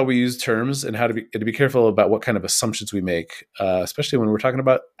careful how we use terms, and to be careful about what kind of assumptions we make, especially when we're talking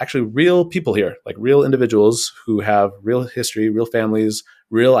about actually real people here, like real individuals who have real history, real families,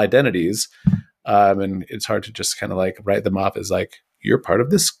 real identities. And it's hard to just kind of like write them off as like, you're part of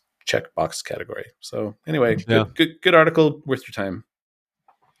this checkbox category. So anyway, good article, worth your time.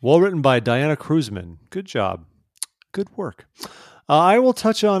 Well written by Diana Cruzman. Good job. Good work. I will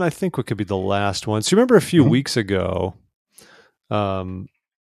touch on, I think, what could be the last one. So you remember a few weeks ago,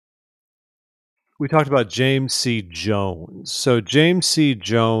 we talked about James C. Jones. So James C.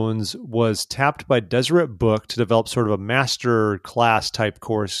 Jones was tapped by Deseret Book to develop sort of a master class type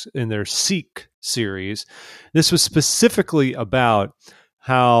course in their Seek series. This was specifically about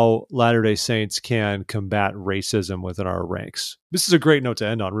how Latter-day Saints can combat racism within our ranks. This is a great note to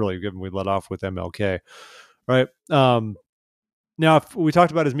end on, really, given we let off with MLK, right? Now, if we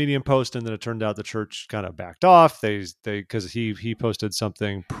talked about his Medium post, and then it turned out the church kind of backed off. They because he posted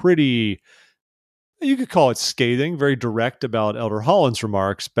something pretty, you could call it scathing, very direct about Elder Holland's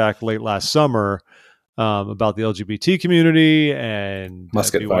remarks back late last summer about the LGBT community and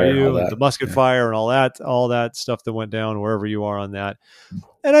Musket BYU, fire, the Musket fire, and all that stuff that went down wherever you are on that.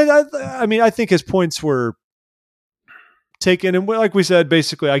 And I mean, I think his points were taken, and like we said,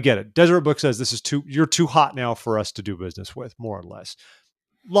 basically, I get it. Deseret Book says you're too hot now for us to do business with, more or less.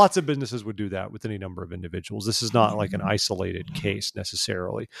 Lots of businesses would do that with any number of individuals. This is not like an isolated case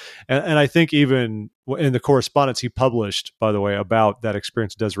necessarily. And I think even in the correspondence he published, by the way, about that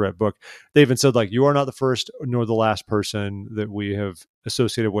experience at Deseret Book, they even said, like, you are not the first nor the last person that we have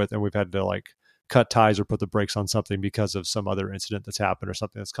associated with, and we've had to like cut ties or put the brakes on something because of some other incident that's happened or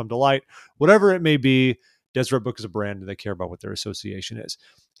something that's come to light. Whatever it may be, Deseret Book is a brand and they care about what their association is.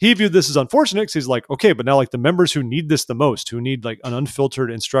 He viewed this as unfortunate because he's like, okay, but now like the members who need this the most, who need like an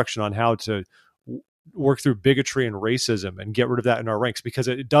unfiltered instruction on how to work through bigotry and racism and get rid of that in our ranks, because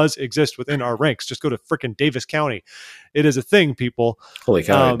it does exist within our ranks. Just go to frickin' Davis County. It is a thing, people. Holy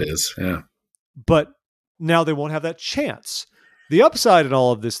cow, it is. Yeah. But now they won't have that chance. The upside in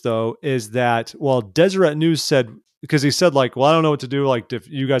all of this, though, is that while Deseret News said, because he said, like, well, I don't know what to do. Like, if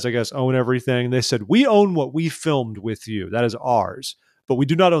you guys, I guess, own everything. They said, we own what we filmed with you. That is ours. But we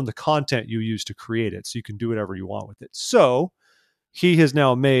do not own the content you use to create it. So you can do whatever you want with it. So he has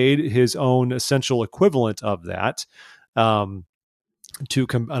now made his own essential equivalent of that. And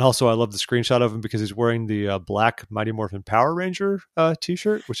also, I love the screenshot of him because he's wearing the black Mighty Morphin Power Ranger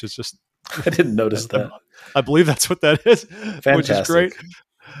t-shirt, which is just... I didn't notice that. I believe that's what that is. Fantastic. Which is great.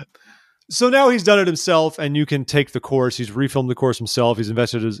 So now he's done it himself, and you can take the course. He's refilmed the course himself. He's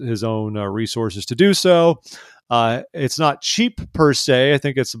invested his own resources to do so. It's not cheap per se. I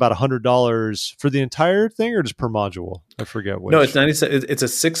think it's about $100 for the entire thing, or just per module. I forget which. No, it's 97. It's a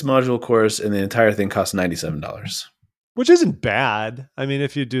 6-module course, and the entire thing costs $97. Which isn't bad. I mean,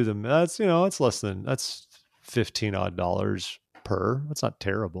 if you do them, that's that's $15 odd per. That's not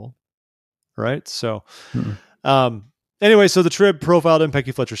terrible, right? So, anyway, so the Trib profiled him.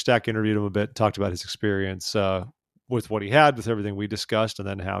 Peggy Fletcher Stack interviewed him a bit, talked about his experience with what he had, with everything we discussed, and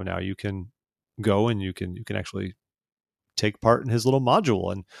then how now you can go and you can actually take part in his little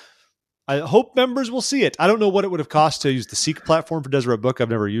module. And I hope members will see it. I don't know what it would have cost to use the Seek platform for Deseret Book. I've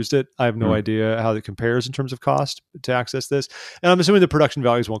never used it. I have no idea how it compares in terms of cost to access this. And I'm assuming the production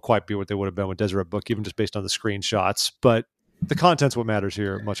values won't quite be what they would have been with Deseret Book, even just based on the screenshots. But the content's what matters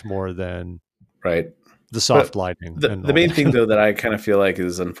here much more than the soft lighting. The main thing, though, that I kind of feel like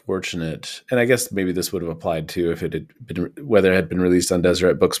is unfortunate, and I guess maybe this would have applied too if it had been, whether it had been released on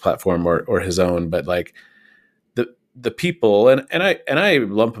Deseret Book's platform or his own, but like the people, and I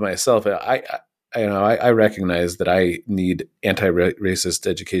lump myself, I recognize that I need anti-racist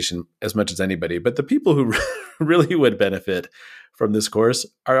education as much as anybody, but the people who really would benefit from this course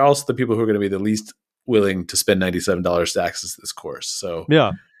are also the people who are going to be the least willing to spend $97 to access this course. So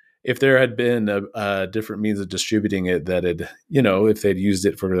yeah. If there had been a different means of distributing it that had, if they'd used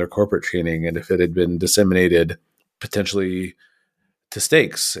it for their corporate training, and if it had been disseminated potentially to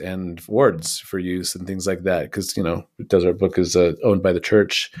stakes and wards for use and things like that, because, Deseret Book is owned by the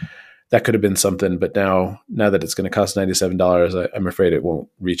church, that could have been something. But now that it's going to cost $97, I'm afraid it won't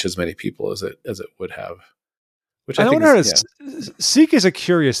reach as many people as it would have. Which I think Seek is a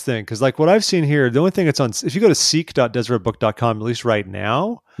curious thing, because like what I've seen here, the only thing it's on, if you go to seek.deseretbook.com, at least right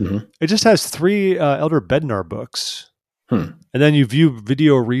now, it just has 3 Elder Bednar books. And then you view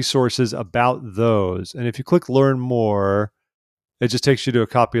video resources about those. And if you click learn more, it just takes you to a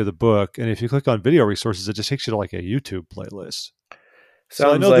copy of the book. And if you click on video resources, it just takes you to like a YouTube playlist.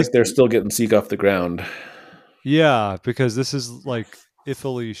 Sounds like they're still getting Seek off the ground. Yeah, because this is like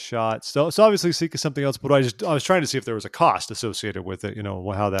iffily shot. So obviously Seek is something else, but I was trying to see if there was a cost associated with it,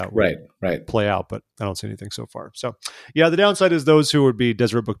 how that would play out, but I don't see anything so far. So yeah, the downside is those who would be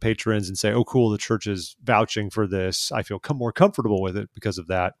Deseret Book patrons and say, oh cool, the church is vouching for this, I feel more comfortable with it because of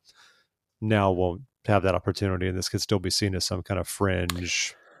that. now won't have that opportunity, and this could still be seen as some kind of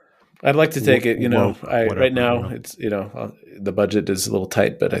fringe. I'd like to take it, whatever, right now it's, the budget is a little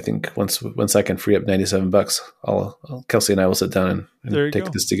tight, but I think once I can free up $97, Kelsey and I will sit down and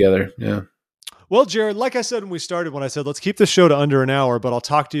take this together. Yeah. Well, Jared, like I said when we started, when I said, let's keep this show to under an hour, but I'll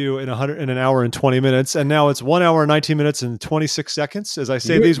talk to you in an hour and 20 minutes. And now it's 1 hour, 19 minutes and 26 seconds as I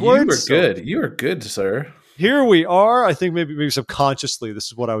say these words. You were good. You are good, sir. Here we are. I think maybe subconsciously this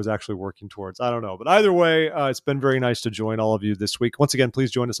is what I was actually working towards. I don't know. But either way, it's been very nice to join all of you this week. Once again,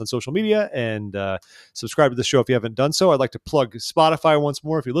 please join us on social media and subscribe to the show if you haven't done so. I'd like to plug Spotify once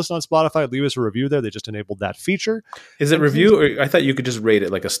more. If you listen on Spotify, leave us a review there. They just enabled that feature. Is it review? Or I thought you could just rate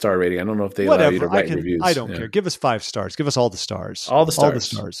it like a star rating. I don't know if they allow you to write reviews. I don't care. Give us 5 stars. Give us all the stars. All the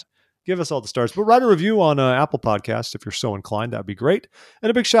stars. Give us all the stars. But write a review on Apple Podcasts if you're so inclined. That'd be great.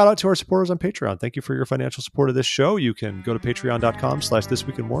 And a big shout out to our supporters on Patreon. Thank you for your financial support of this show. You can go to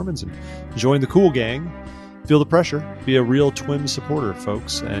patreon.com/thisweekinmormons and join the cool gang. Feel the pressure. Be a real TWIM supporter,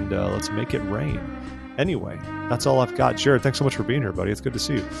 folks. And let's make it rain. Anyway, that's all I've got. Jared, thanks so much for being here, buddy. It's good to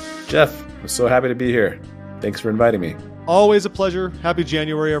see you. Jeff, I'm so happy to be here. Thanks for inviting me. Always a pleasure. Happy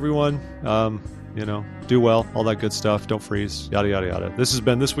January, everyone. Do well, all that good stuff. Don't freeze, yada, yada, yada. This has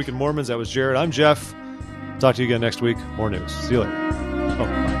been This Week in Mormons. That was Jared. I'm Jeff. Talk to you again next week. More news. See you later. Oh,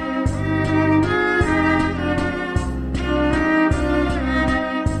 bye.